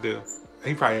that he had to do.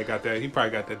 He probably got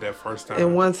that first time.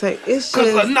 In one take. It's Cause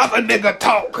just another nigga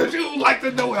talk, cause you like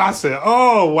to do it. I said,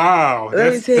 oh wow,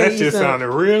 Let me tell that you just something. sounded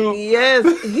real.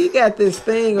 Yes, he got this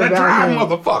thing That about dry him.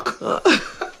 motherfucker.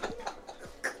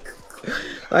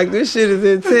 Like this shit is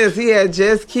intense. He had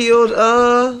just killed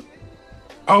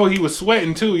Oh, he was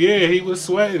sweating too. Yeah, he was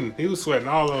sweating. He was sweating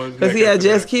all on his Because neck he had after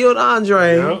just that. killed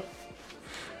Andre. Yep.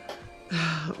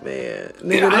 Man,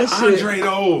 And nigga, that shit. Andre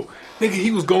though, nigga,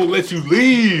 he was gonna let you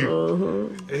leave. Uh-huh.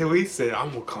 And he said, "I'm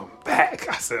gonna come back."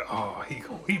 I said, "Oh,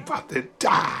 he about to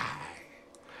die.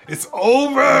 It's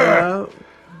over. Yeah.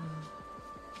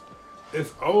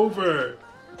 It's over."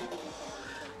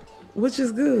 Which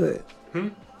is good.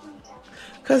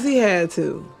 Because he had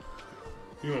to.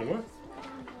 You want what?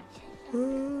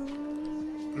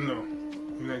 No,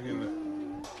 you're not getting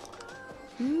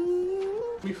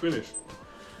that. We finished.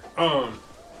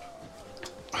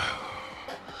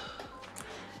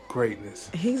 Greatness.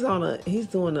 He's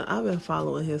doing I've been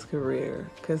following his career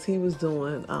because he was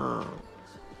doing,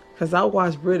 because I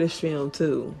watch British film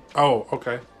too. Oh,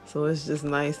 okay. So it's just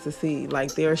nice to see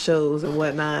like their shows and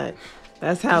whatnot.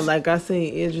 That's how like I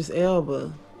seen Idris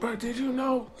Elba. But did you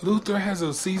know Luther has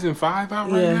a season 5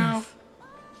 out right now?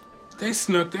 They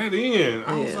snuck that in.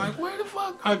 I was Yeah. like, where the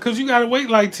fuck? Because you gotta wait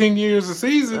like 10 years a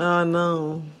season. Oh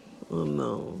no. Oh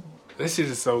no. That shit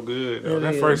is so good. Though. It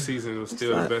That is. first season was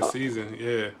still like, the best oh. season.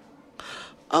 Yeah.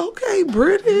 Okay,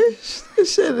 British.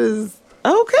 This shit is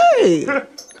okay.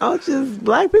 Oh, just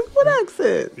black people with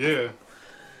accent. Yeah.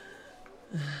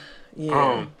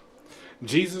 Yeah.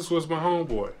 Jesus was my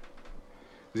homeboy.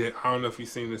 Yeah, I don't know if you've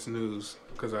seen this news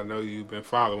because I know you've been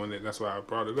following it. That's why I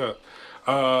brought it up.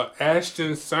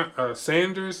 Ashton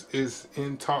Sanders is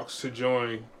in talks to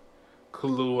join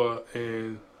Kahlua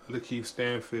and Lakeith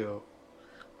Stanfield.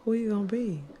 Who you gonna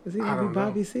be? Is he I gonna don't be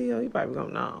Bobby Seale? He probably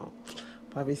gonna know.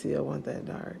 Bobby Seale wasn't that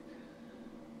dark.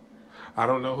 I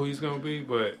don't know who he's gonna be,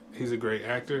 but he's a great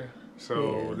actor.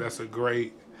 So Yeah. that's a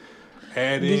great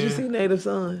add in. Did you see Native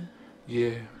Son?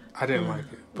 Yeah, I didn't like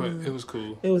it, but it was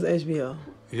cool. It was HBO.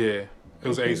 Yeah, it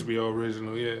was HBO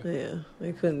original. Yeah. Yeah,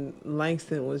 they couldn't.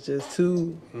 Langston was just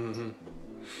too.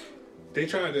 They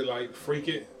tried to like freak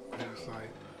it. And it's like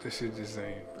this shit just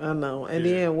ain't. I know. And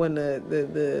Yeah. then when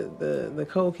the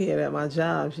cokehead at my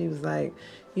job, she was like,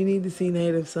 "You need to see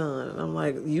Native Son," and I'm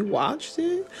like, "You watched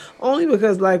it?" Only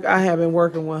because like I have been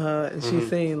working with her, and she's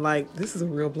saying like, "This is a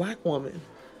real black woman."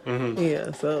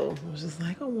 Yeah, so I was just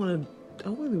like, I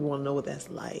really want to know what that's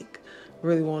like. I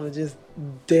really want to just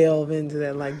delve into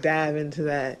that, like dive into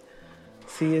that.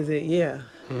 See, is it? Yeah,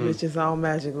 it's just all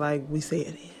magic, like we say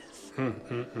it is.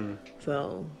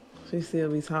 So she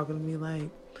still be talking to me like,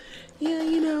 yeah,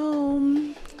 you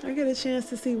know, I get a chance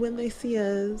to see When They See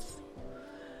Us.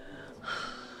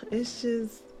 It's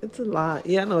a lot.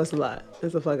 Yeah, I know it's a lot.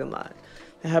 It's a fucking lot.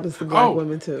 It happens to black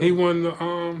women too. He won the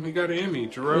he got an Emmy,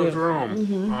 Jerome Yeah.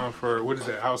 Jerome, for what is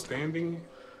that? Outstanding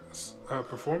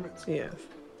performance. Yes.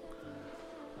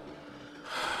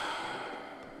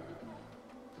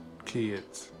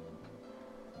 Kids.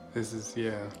 This is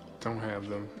don't have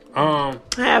them.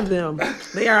 Have them.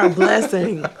 They are a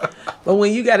blessing. But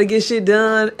when you got to get shit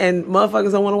done and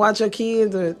motherfuckers don't want to watch your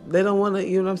kids or they don't want to,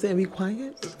 you know what I'm saying, be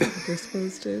quiet like they're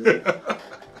supposed to,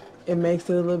 it makes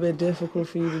it a little bit difficult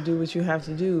for you to do what you have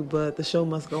to do, but the show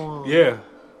must go on. Yeah.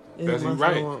 It That's must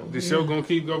right. go on. The show gonna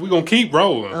keep going. We're gonna keep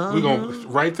rolling. We're gonna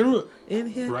right through it. In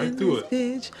here, Right in through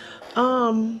this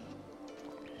bitch.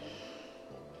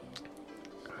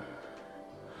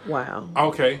 Wow.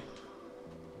 Okay.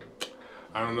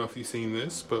 I don't know if you've seen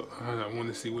this, but I want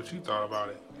to see what you thought about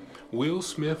it. Will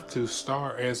Smith to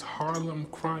star as Harlem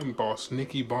crime boss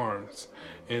Nicky Barnes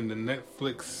in the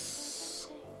Netflix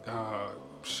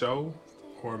show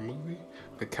or movie,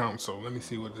 The Council. Let me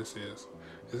see what this is.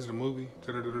 Is it a movie?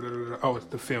 Oh, it's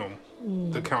the film,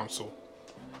 The Council.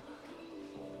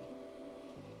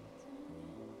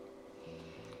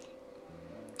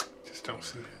 Just don't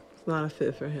see it. It's not a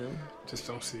fit for him. Just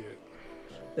don't see it.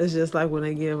 It's just like when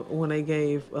they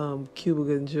gave Cuba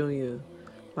Gooding Jr.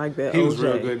 like that. He was OJ.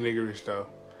 real good niggerish though.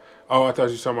 Oh, I thought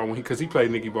you were talking about because he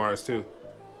played Nicky Barnes too.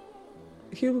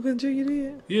 Cuba Gooding Jr.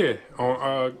 did? Yeah,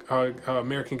 on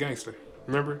American Gangster.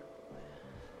 Remember?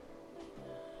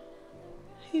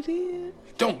 He did.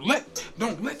 Don't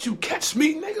let you catch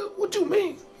me, nigga. What you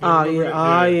mean? Oh Remember yeah.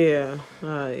 that? Oh yeah.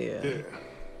 Oh yeah. Yeah.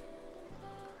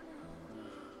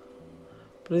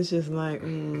 But it's just like,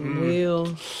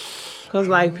 Will. Because,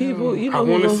 like, people, you know, I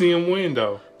want to see him win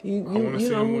though. You wanna see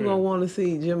know him who win. gonna want to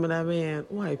see Jim and that man?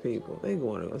 White people. They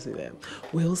going to go see that.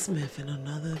 Will Smith in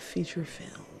another feature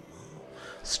film,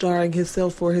 starring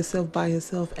himself, for himself, by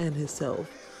himself, and himself.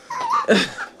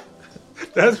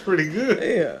 That's pretty good.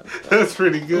 Yeah, That's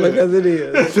pretty good. because it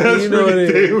is. That's you know it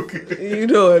pretty is. damn good. You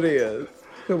know it is.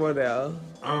 Come on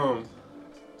now.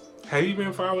 Have you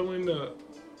been following the?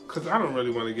 Because I don't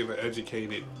really want to give an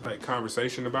educated like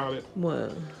conversation about it.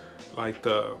 What? Like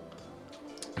the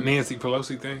Nancy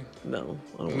Pelosi thing? No,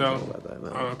 I don't No. want to talk about that.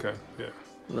 No, Oh, okay, yeah.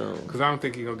 no. Because I don't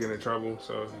think he's gonna get in trouble.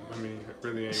 So I mean, it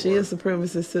really ain't. She is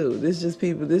supremacist too. This just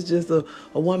people. This just a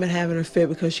woman having her fit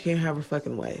because she can't have her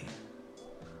fucking way.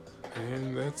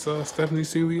 And that's Stephanie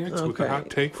Seeley X with the Okay. hot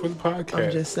take for the podcast.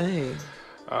 I'm just saying.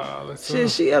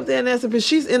 Let's She up there in that, but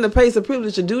she's in the place of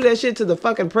privilege to do that shit to the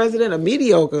fucking president, a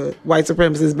mediocre white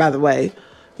supremacist, by the way.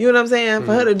 You know what I'm saying?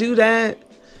 For her to do that,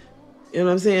 you know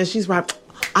what I'm saying? She's like,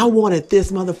 I want it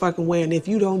this motherfucking way, and if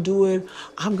you don't do it,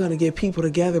 I'm gonna get people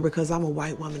together because I'm a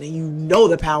white woman, and you know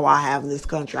the power I have in this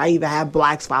country. I even have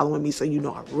blacks following me, so you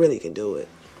know I really can do it.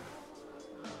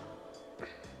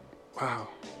 Wow.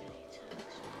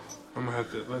 I'm gonna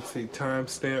have to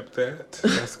timestamp that.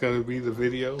 That's gonna be the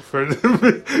video for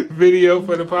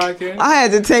the podcast. I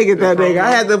had to take it, that nigga. I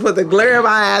had to put the glare in my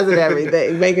eyes and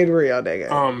everything, make it real,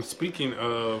 nigga. Speaking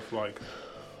of like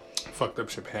fucked up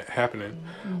shit happening,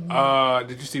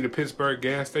 did you see the Pittsburgh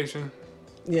gas station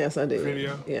Yes, I did.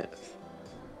 video? Yes.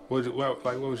 What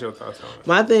was your thoughts on it?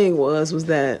 My thing was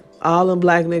that all them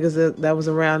black niggas that was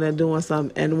around there doing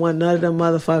something, and none of them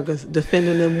motherfuckers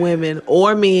defending them women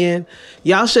or men.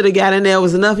 Y'all should have got in there. It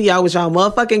was enough of y'all with y'all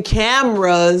motherfucking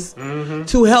cameras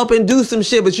to help and do some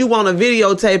shit, but you want to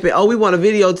videotape it. Oh, we want to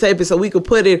videotape it so we could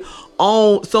put it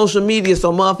on social media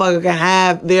so motherfuckers can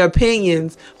have their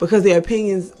opinions, because their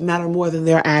opinions matter more than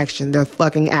their action, their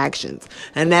fucking actions.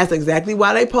 And that's exactly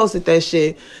why they posted that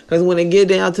shit, because when it get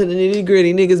down to the nitty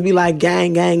gritty, niggas be like,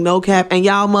 gang, gang, no cap, and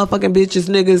y'all motherfucking bitches,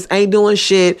 niggas ain't doing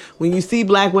shit. When you see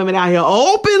black women out here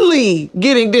openly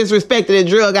getting disrespected and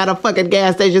drug out of fucking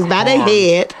gas stations by their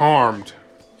head. Harmed,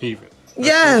 even.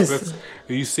 Yes.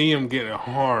 You see them getting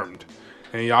harmed,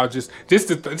 and y'all this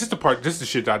the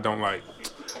shit that I don't like.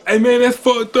 Hey man, that's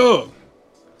fucked up.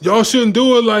 Y'all shouldn't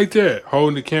do it like that.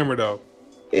 Holding the camera though.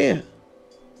 Yeah.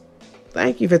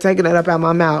 Thank you for taking that up out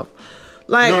my mouth.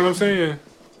 Like, You know what I'm saying?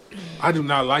 I do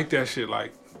not like that shit.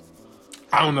 Like,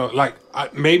 I don't know. Like,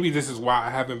 maybe this is why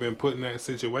I haven't been put in that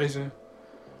situation.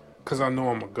 Because I know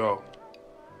I'm going to go.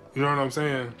 You know what I'm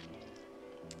saying?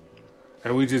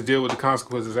 And we just deal with the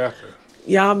consequences after.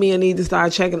 y'all men need to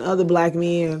start checking other black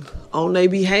men on their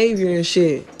behavior and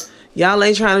shit. Y'all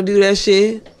ain't trying to do that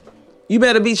shit. You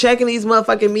better be checking these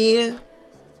motherfucking men.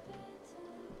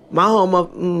 My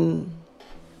home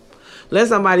let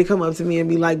somebody come up to me and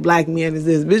be like, black men is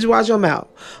this. Bitch, watch your mouth.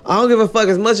 I don't give a fuck.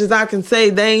 As much as I can say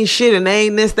they ain't shit and they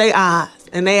ain't this, they eyes.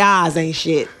 And they eyes ain't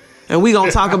shit. And we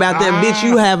gonna talk about them. Bitch,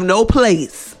 you have no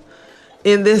place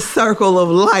in this circle of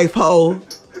life, ho.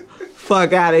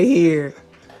 Fuck out of here.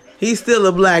 He's still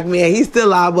a black man. He's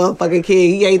still our motherfucking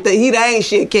king. He ain't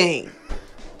shit king.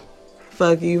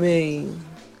 Fuck you mean?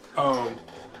 I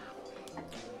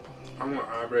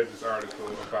read this article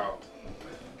about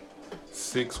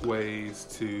 6 ways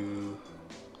to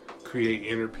create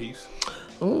inner peace.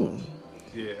 Ooh.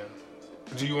 Yeah.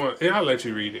 Do you want? Yeah, I'll let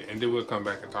you read it, and then we'll come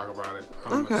back and talk about it.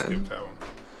 I'm gonna skip that one.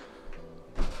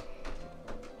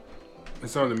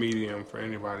 It's on the Medium for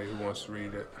anybody who wants to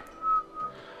read it.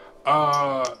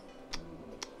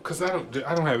 Cause I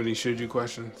don't have any should you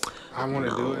questions. I want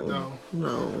to do it though.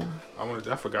 No.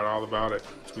 I forgot all about it,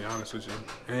 to be honest with you.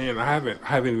 And I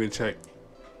haven't even checked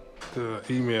the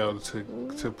email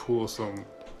to pull some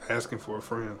asking for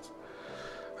friends.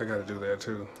 I got to do that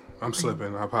too. I'm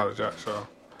slipping. I apologize, y'all.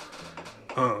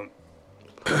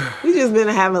 We just been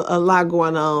having a lot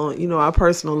going on. You know, our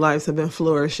personal lives have been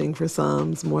flourishing for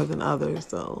some more than others.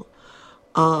 So,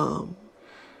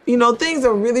 you know, things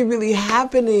are really, really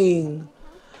happening.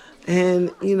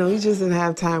 And, you know, we just didn't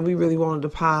have time. We really wanted to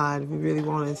pod. We really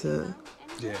wanted to,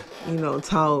 you know,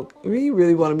 talk. He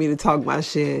really wanted me to talk my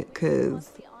shit because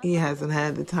he hasn't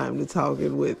had the time to talk it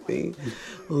with me.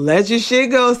 Let your shit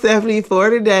go, Stephanie,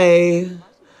 for today.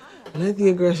 Let the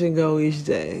aggression go each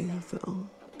day. So,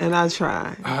 and I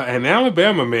try. An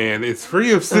Alabama man is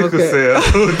free of sickle cell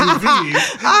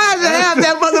disease. I had to have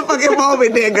that motherfucking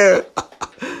moment, nigga.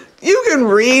 You can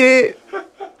read it.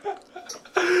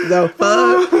 The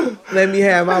fuck? Let me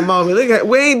have my moment. Look at,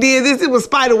 we ain't did this. It was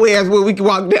spider webs where we can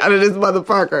walk down to this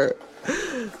motherfucker.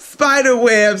 Spider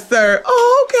webs, sir.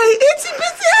 Oh, okay. Itsy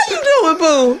Bitsy, how you doing,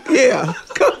 boo? Yeah.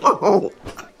 Come on.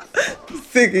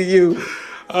 Sick of you.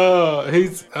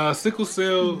 He's sickle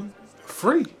cell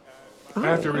free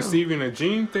after receiving a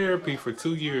gene therapy for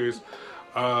 2 years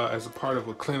as a part of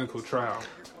a clinical trial.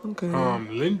 Okay.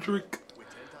 Lindrick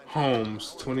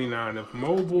Holmes, 29, of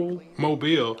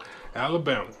Mobile,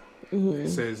 Alabama,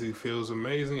 says he feels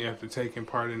amazing after taking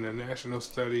part in a national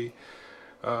study.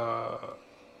 Because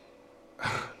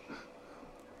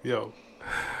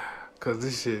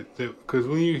this shit, because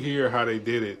when you hear how they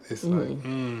did it, it's like,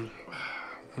 don't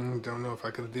know if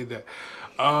I could have did that.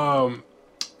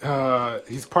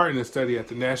 He's part in a study at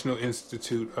the National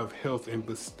Institute of Health in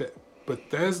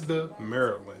Bethesda,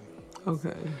 Maryland.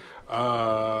 Okay.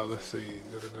 Let's see.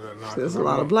 There's a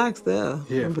lot of blacks there.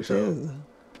 Yeah, in for sure. Bethesda.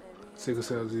 Sickle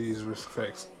cell disease risk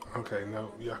effects. Okay,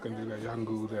 no, y'all can do that. Y'all can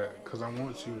Google that because I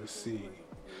want you to see.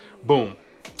 Boom.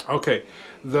 Okay,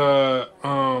 the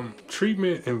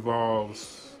treatment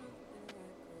involves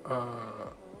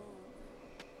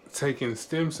taking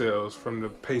stem cells from the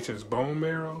patient's bone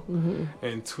marrow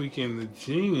and tweaking the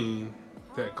gene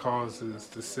that causes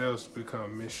the cells to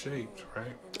become misshaped,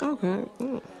 right? Okay.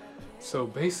 So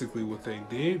basically what they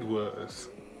did was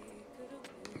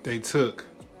they took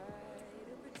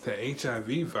the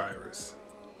HIV virus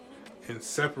and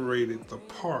separated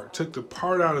took the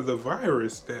part out of the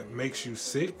virus that makes you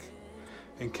sick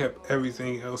and kept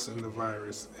everything else in the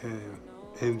virus and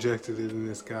injected it in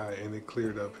this guy and it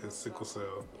cleared up his sickle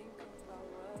cell.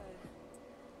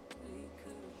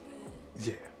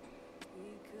 Yeah.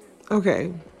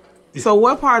 Okay. So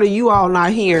what part are you all not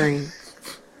hearing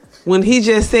when he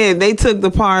just said they took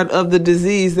the part of the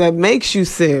disease that makes you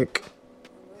sick?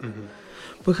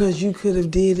 Because you could have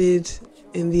did it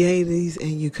in the 80s and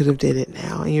you could have did it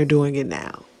now and you're doing it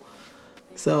now.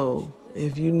 So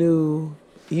if you knew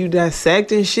you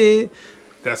dissecting shit.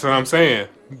 That's what I'm saying.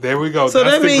 There we go. So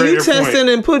that's that means you testing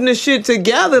and putting the shit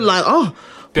together like,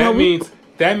 that means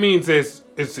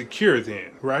it's a cure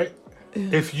then, right? Yeah.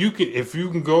 If you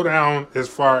can go down as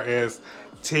far as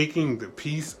taking the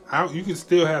piece out, you can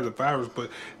still have the virus, but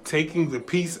taking the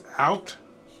piece out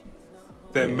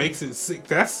that makes it sick,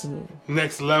 that's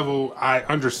next level. I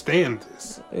understand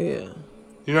this. Yeah.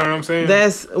 You know what I'm saying?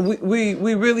 We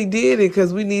really did it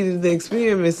because we needed the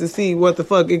experiments to see what the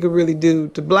fuck it could really do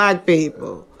to black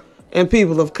people and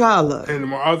people of color.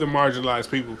 And the other marginalized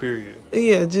people, period.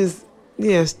 Yeah,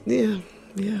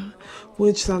 yeah.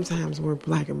 Which sometimes we're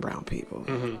black and brown people.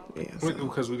 Yeah, so.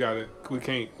 Because we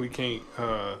can't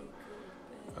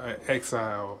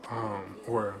exile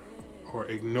or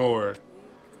ignore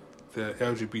the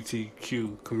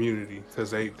LGBTQ community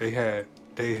because they had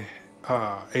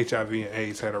HIV and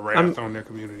AIDS had a wrath on their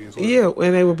community as well. Yeah,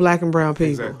 and they were black and brown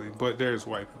people. Exactly, but there's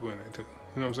white people in there too.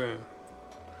 You know what I'm saying?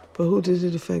 But who did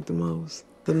it affect the most?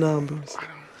 The numbers. I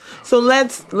don't know. So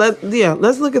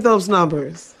let's look at those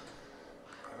numbers.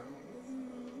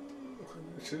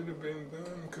 It should have been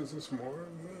done because it's more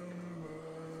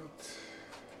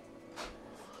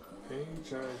than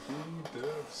HIV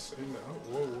deaths in the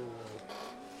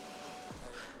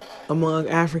among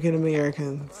African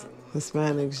Americans,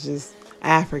 Hispanics, just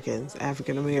African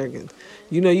Americans.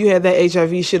 You know, you had that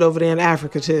HIV shit over there in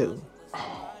Africa too.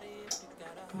 Oh.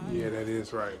 Yeah, that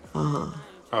is right. Oh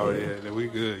yeah, we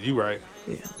good. You right.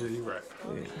 Yeah, you right.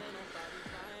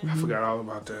 Yeah. I forgot all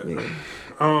about that.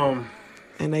 Yeah.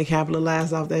 And they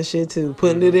capitalized off that shit too,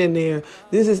 putting it in there.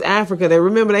 This is Africa.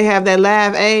 Remember they have that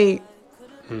Live Aid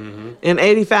in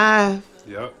 '85.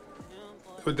 Yep.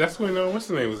 But that's when what's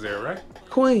the name was there, right?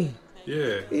 Queen.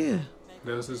 Yeah. Yeah.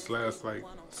 That was his last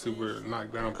super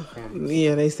knockdown performance.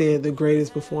 Yeah, they said the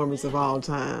greatest performance of all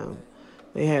time.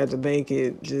 They had to make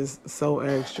it just so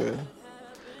extra.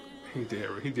 He did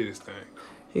his thing.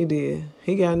 He did.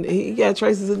 He got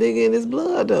traces of nigga in his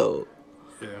blood though.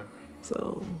 Yeah.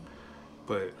 So.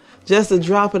 But just a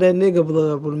drop of that nigga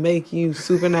blood will make you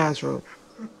supernatural.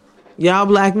 Y'all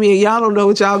black men, y'all don't know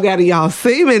what y'all got in y'all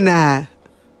semen now.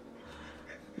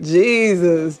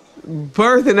 Jesus,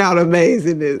 birthing out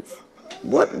amazingness.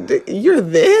 What? You're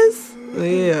this?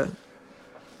 Yeah.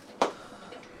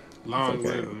 Long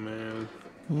live, man.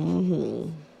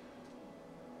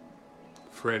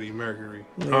 Freddie Mercury.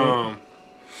 Yeah.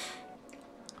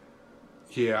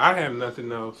 Yeah, I have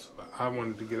nothing else. I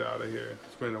wanted to get out of here.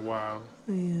 It's been a while.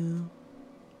 Yeah.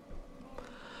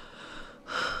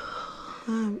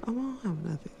 I don't have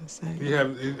nothing to say.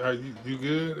 Are you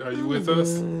good? Are you with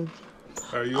us?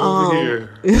 Are you over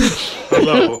here?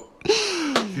 Hello.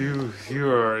 You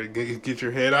are. Get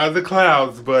your head out of the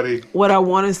clouds, buddy. What I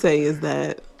want to say is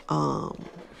that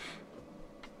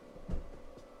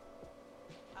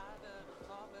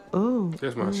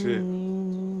that's my shit.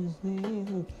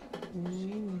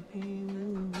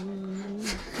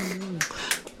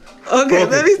 Okay,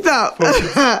 let me stop.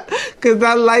 Because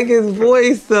I like his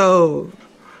voice, so.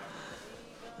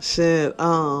 Shit,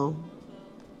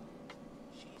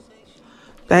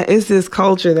 that is this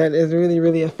culture that is really,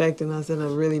 really affecting us in a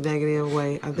really negative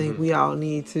way. I think we all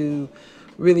need to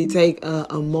really take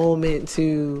a moment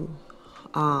to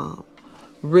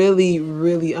really,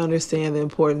 really understand the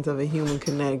importance of a human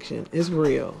connection. It's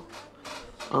real.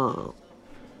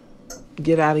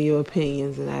 Get out of your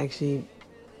opinions and actually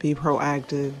be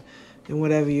proactive. in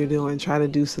whatever you're doing. Try to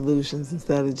do solutions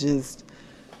instead of just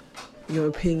your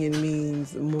opinion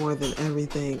means more than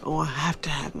everything. Oh, I have to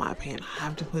have my opinion. I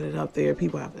have to put it up there.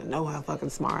 People have to know how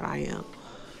fucking smart I am.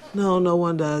 No, no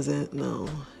one doesn't. No,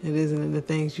 it isn't in the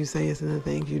things you say. It's in the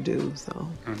things you do. So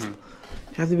you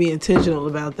have to be intentional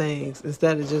about things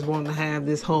instead of just wanting to have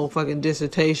this whole fucking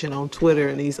dissertation on Twitter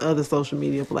and these other social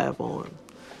media platforms.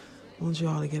 I want you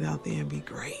all to get out there and be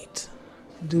great.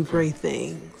 Do great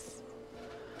things.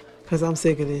 Because I'm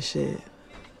sick of this shit.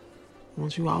 I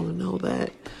want you all to know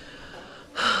that.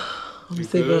 I'm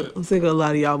sick of a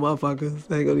lot of y'all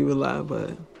motherfuckers. I ain't gonna even lie,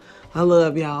 but I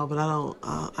love y'all, but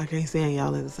I can't stand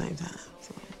y'all at the same time.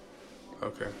 So.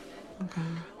 Okay.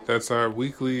 That's our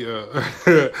weekly,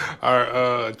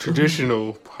 our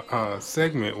traditional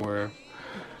segment where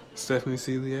Stephanie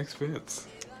Seeley X-Vents.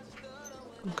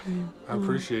 Okay. I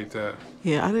appreciate that.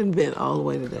 Yeah, I didn't vent all the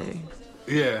way today.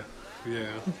 Yeah.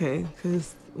 Okay,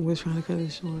 because we're trying to cut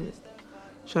it short.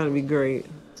 Trying to be great.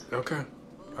 Okay.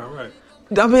 All right.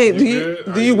 I mean,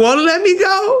 do you want to let me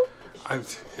go?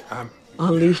 I'm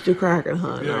Unleash the Kraken,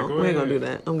 huh? Yeah, No, go we ain't ahead. gonna do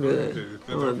that. I'm good. That's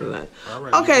I'm gonna do that. All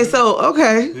right. Okay,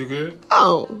 okay. You good?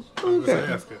 Oh, I'm okay. just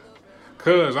asking.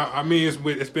 Cause I mean,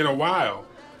 it's been a while.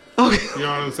 Okay. You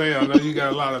know what I'm saying? I know you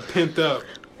got a lot of pent up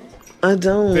I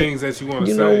don't. things that you want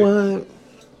to You say. know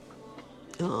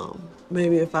what?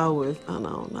 Maybe if I was, I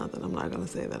know, nothing. I'm not gonna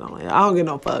say that on air. I don't give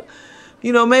no fuck.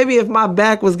 You know, maybe if my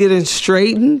back was getting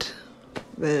straightened,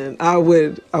 then I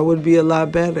would be a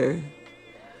lot better.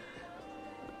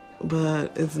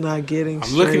 But it's not getting.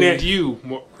 I'm looking at you.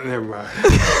 Never mind.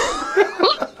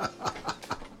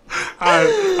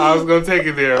 I was gonna take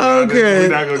it there. Okay. We're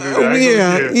not gonna do that.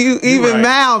 Yeah, you even right.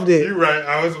 mouthed it. You're right.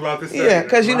 I was about to say. Yeah,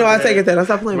 because you know I take it that.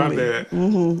 Stop playing My with me. bad.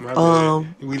 Mm-hmm. My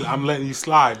bad. I'm letting you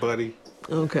slide, buddy.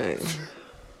 Okay.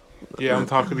 Yeah, I'm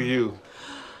talking to you.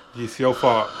 It's your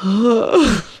fault.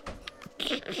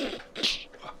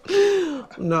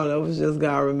 No, that was just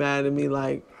God reminding me,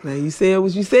 like, now you said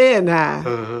what you said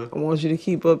now. I want you to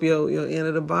keep up your end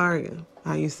of the bargain.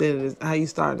 How you said it is, how you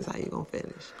started is how you gonna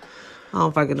finish. I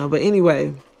don't fucking know. But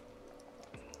anyway,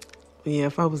 yeah,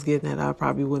 if I was getting that, I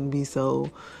probably wouldn't be so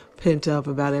pent up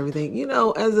about everything. You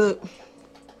know,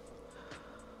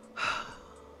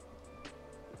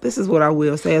 this is what I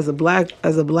will say, as a black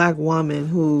woman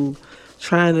who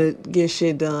trying to get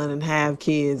shit done and have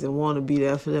kids and want to be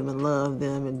there for them and love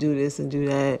them and do this and do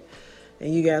that,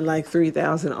 and you got like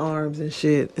 3,000 arms and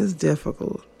shit, it's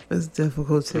difficult. It's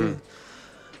difficult to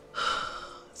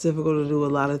it's difficult to do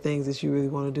a lot of things that you really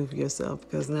want to do for yourself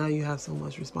because now you have so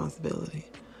much responsibility.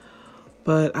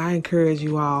 But I encourage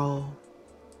you all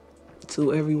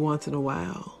to, every once in a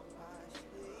while,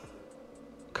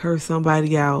 curse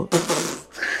somebody out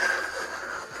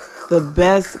the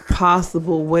best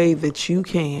possible way that you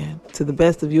can, to the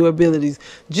best of your abilities.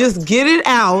 Just get it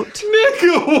out.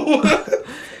 Nigga,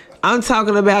 I'm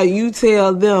talking about you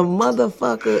tell them,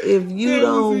 motherfucker, if you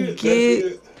don't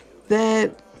get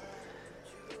that,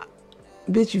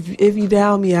 bitch, if you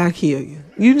down me, I'll kill you.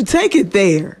 You take it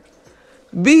there.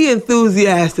 Be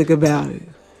enthusiastic about it.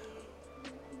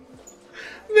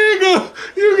 Nigga,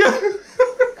 you got...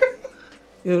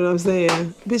 You know what I'm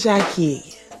saying? Bitch, I kill you.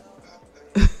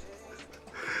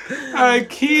 I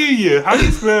kill you. How do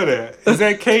you spell that? Is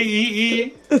that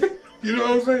K-E-E? You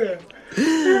know what I'm saying?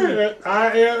 Yeah.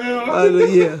 I-L-L.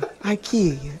 Yeah, I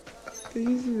kill you.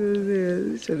 You see what I'm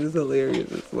saying? This shit is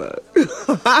hilarious as fuck.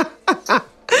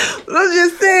 I'm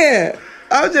just saying.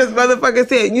 I'm just motherfucking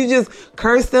saying. You just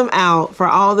curse them out for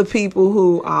all the people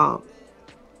who, I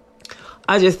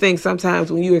just think sometimes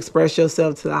when you express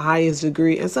yourself to the highest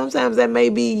degree, and sometimes that may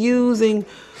be using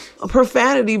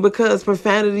profanity because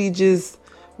profanity just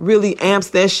really amps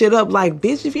that shit up. Like,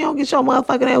 bitch, if you don't get your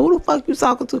motherfucking ass, who the fuck you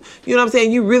talking to? You know what I'm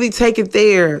saying? You really take it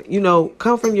there. You know,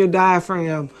 come from your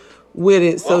diaphragm with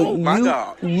it, so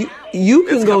you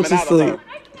can go to sleep.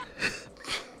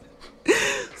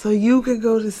 So you can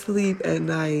go to sleep at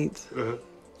night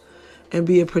and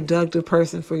be a productive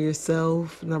person for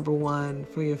yourself, number one,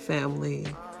 for your family,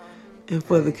 and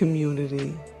for the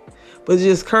community. But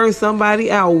just curse somebody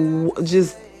out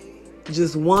just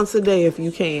once a day if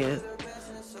you can.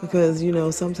 Because, you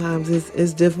know, sometimes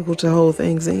it's difficult to hold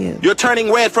things in. You're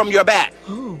turning red from your back.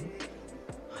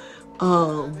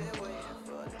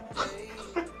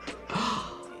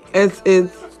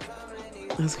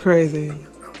 It's crazy.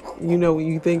 You know, when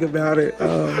you think about it,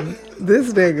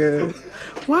 this nigga,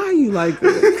 why are you like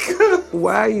this?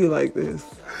 Why are you like this?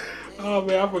 Oh,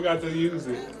 man, I forgot to use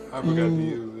it. I want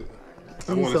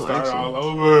to so start anxious. all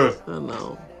over. I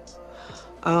know.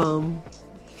 I don't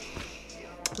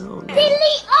know.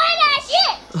 Delete all that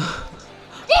shit!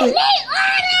 Delete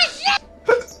all that shit!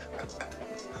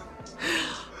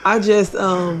 I just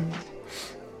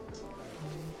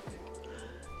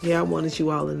yeah, I wanted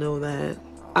you all to know that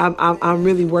I'm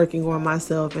really working on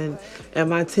myself and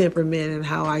my temperament and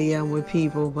how I am with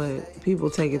people, but people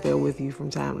take it there with you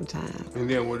from time to time. And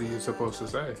then what are you supposed to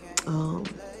say?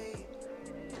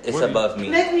 It's above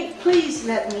me. Please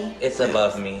let me. It's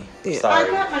above me. Yeah. Sorry.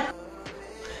 I got my.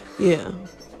 Yeah.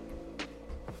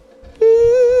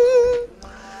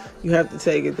 You have to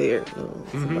take it there. No,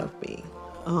 it's about me.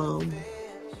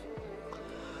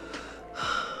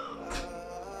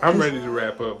 I'm ready to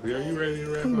wrap up. Are you ready to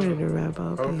wrap I'm up? ready to wrap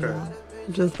up. Okay. Yeah.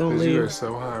 I'm just gonna Because you are leave.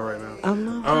 so high right now. I'm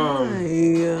not high.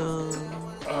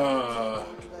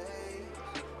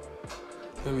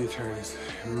 Let me turn this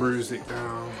music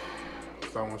down.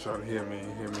 Cause I want y'all to hear me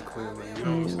clearly. You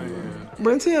know what I'm saying?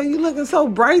 Brentel, you looking so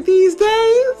bright these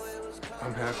days.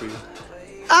 I'm happy.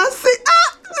 I see.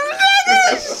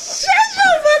 Nigga, shut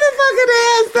your motherfucking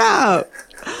ass up.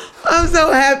 I'm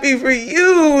so happy for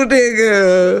you,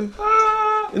 nigga.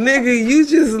 Nigga, you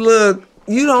just look.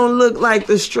 You don't look like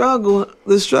the struggle.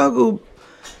 The struggle.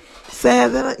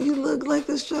 Sad that you look like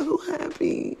the struggle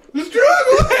happy. The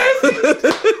struggle happy.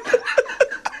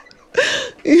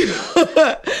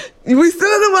 We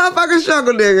still in the motherfucking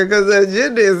struggle, nigga, because the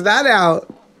agenda is not out.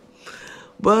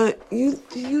 But you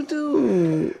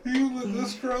do. You look the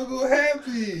struggle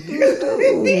happy. You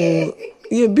do.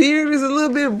 Your beard is a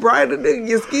little bit brighter, nigga.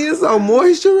 Your skin so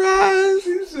moisturized.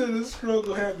 You said the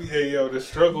struggle happy. Hey, yo, the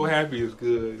struggle happy is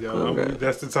good, yo. Okay.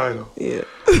 That's the title. Yeah.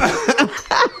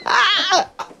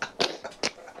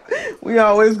 We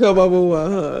always come up with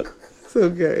one, huh? It's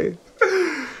okay.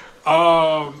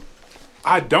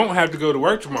 I don't have to go to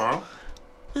work tomorrow.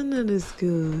 And that is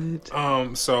good.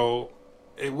 So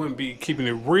it wouldn't be keeping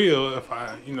it real if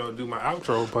I, do my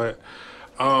outro, but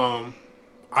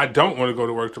I don't want to go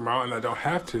to work tomorrow and I don't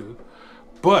have to,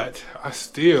 but I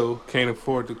still can't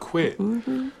afford to quit.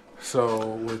 Mm-hmm.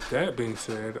 So with that being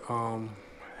said,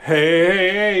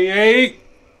 hey,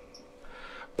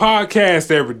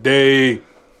 podcast every day.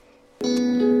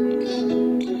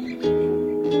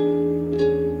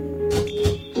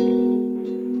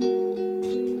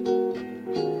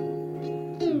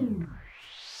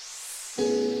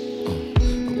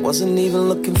 Wasn't even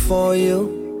looking for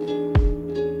you.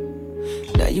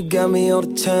 Now you got me all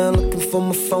the time looking for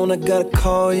my phone, I gotta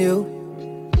call you.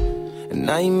 And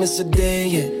I ain't miss a day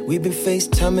yet. We've been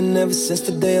FaceTiming ever since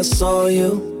the day I saw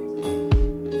you.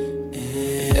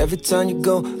 And every time you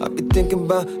go, I be thinking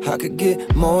about how I could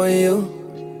get more of you.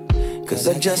 Cause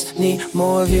I just need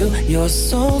more of you. You're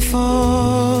so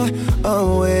far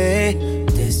away,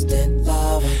 distant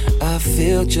love. I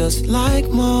feel just like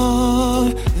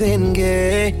Marvin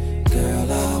Gaye.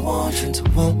 Girl, I want you to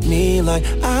want me like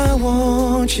I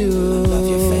want you. I love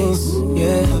your face,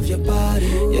 yeah. Love your body,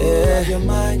 yeah. Love your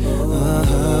mind,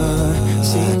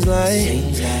 Seems like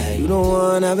you the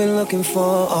one I've been looking for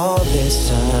all this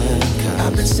time.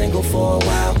 I've been single for a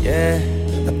while, yeah.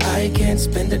 But I can't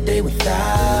spend a day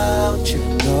without you.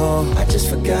 No, I just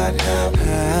forgot how.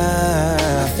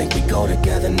 I think we go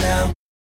together now.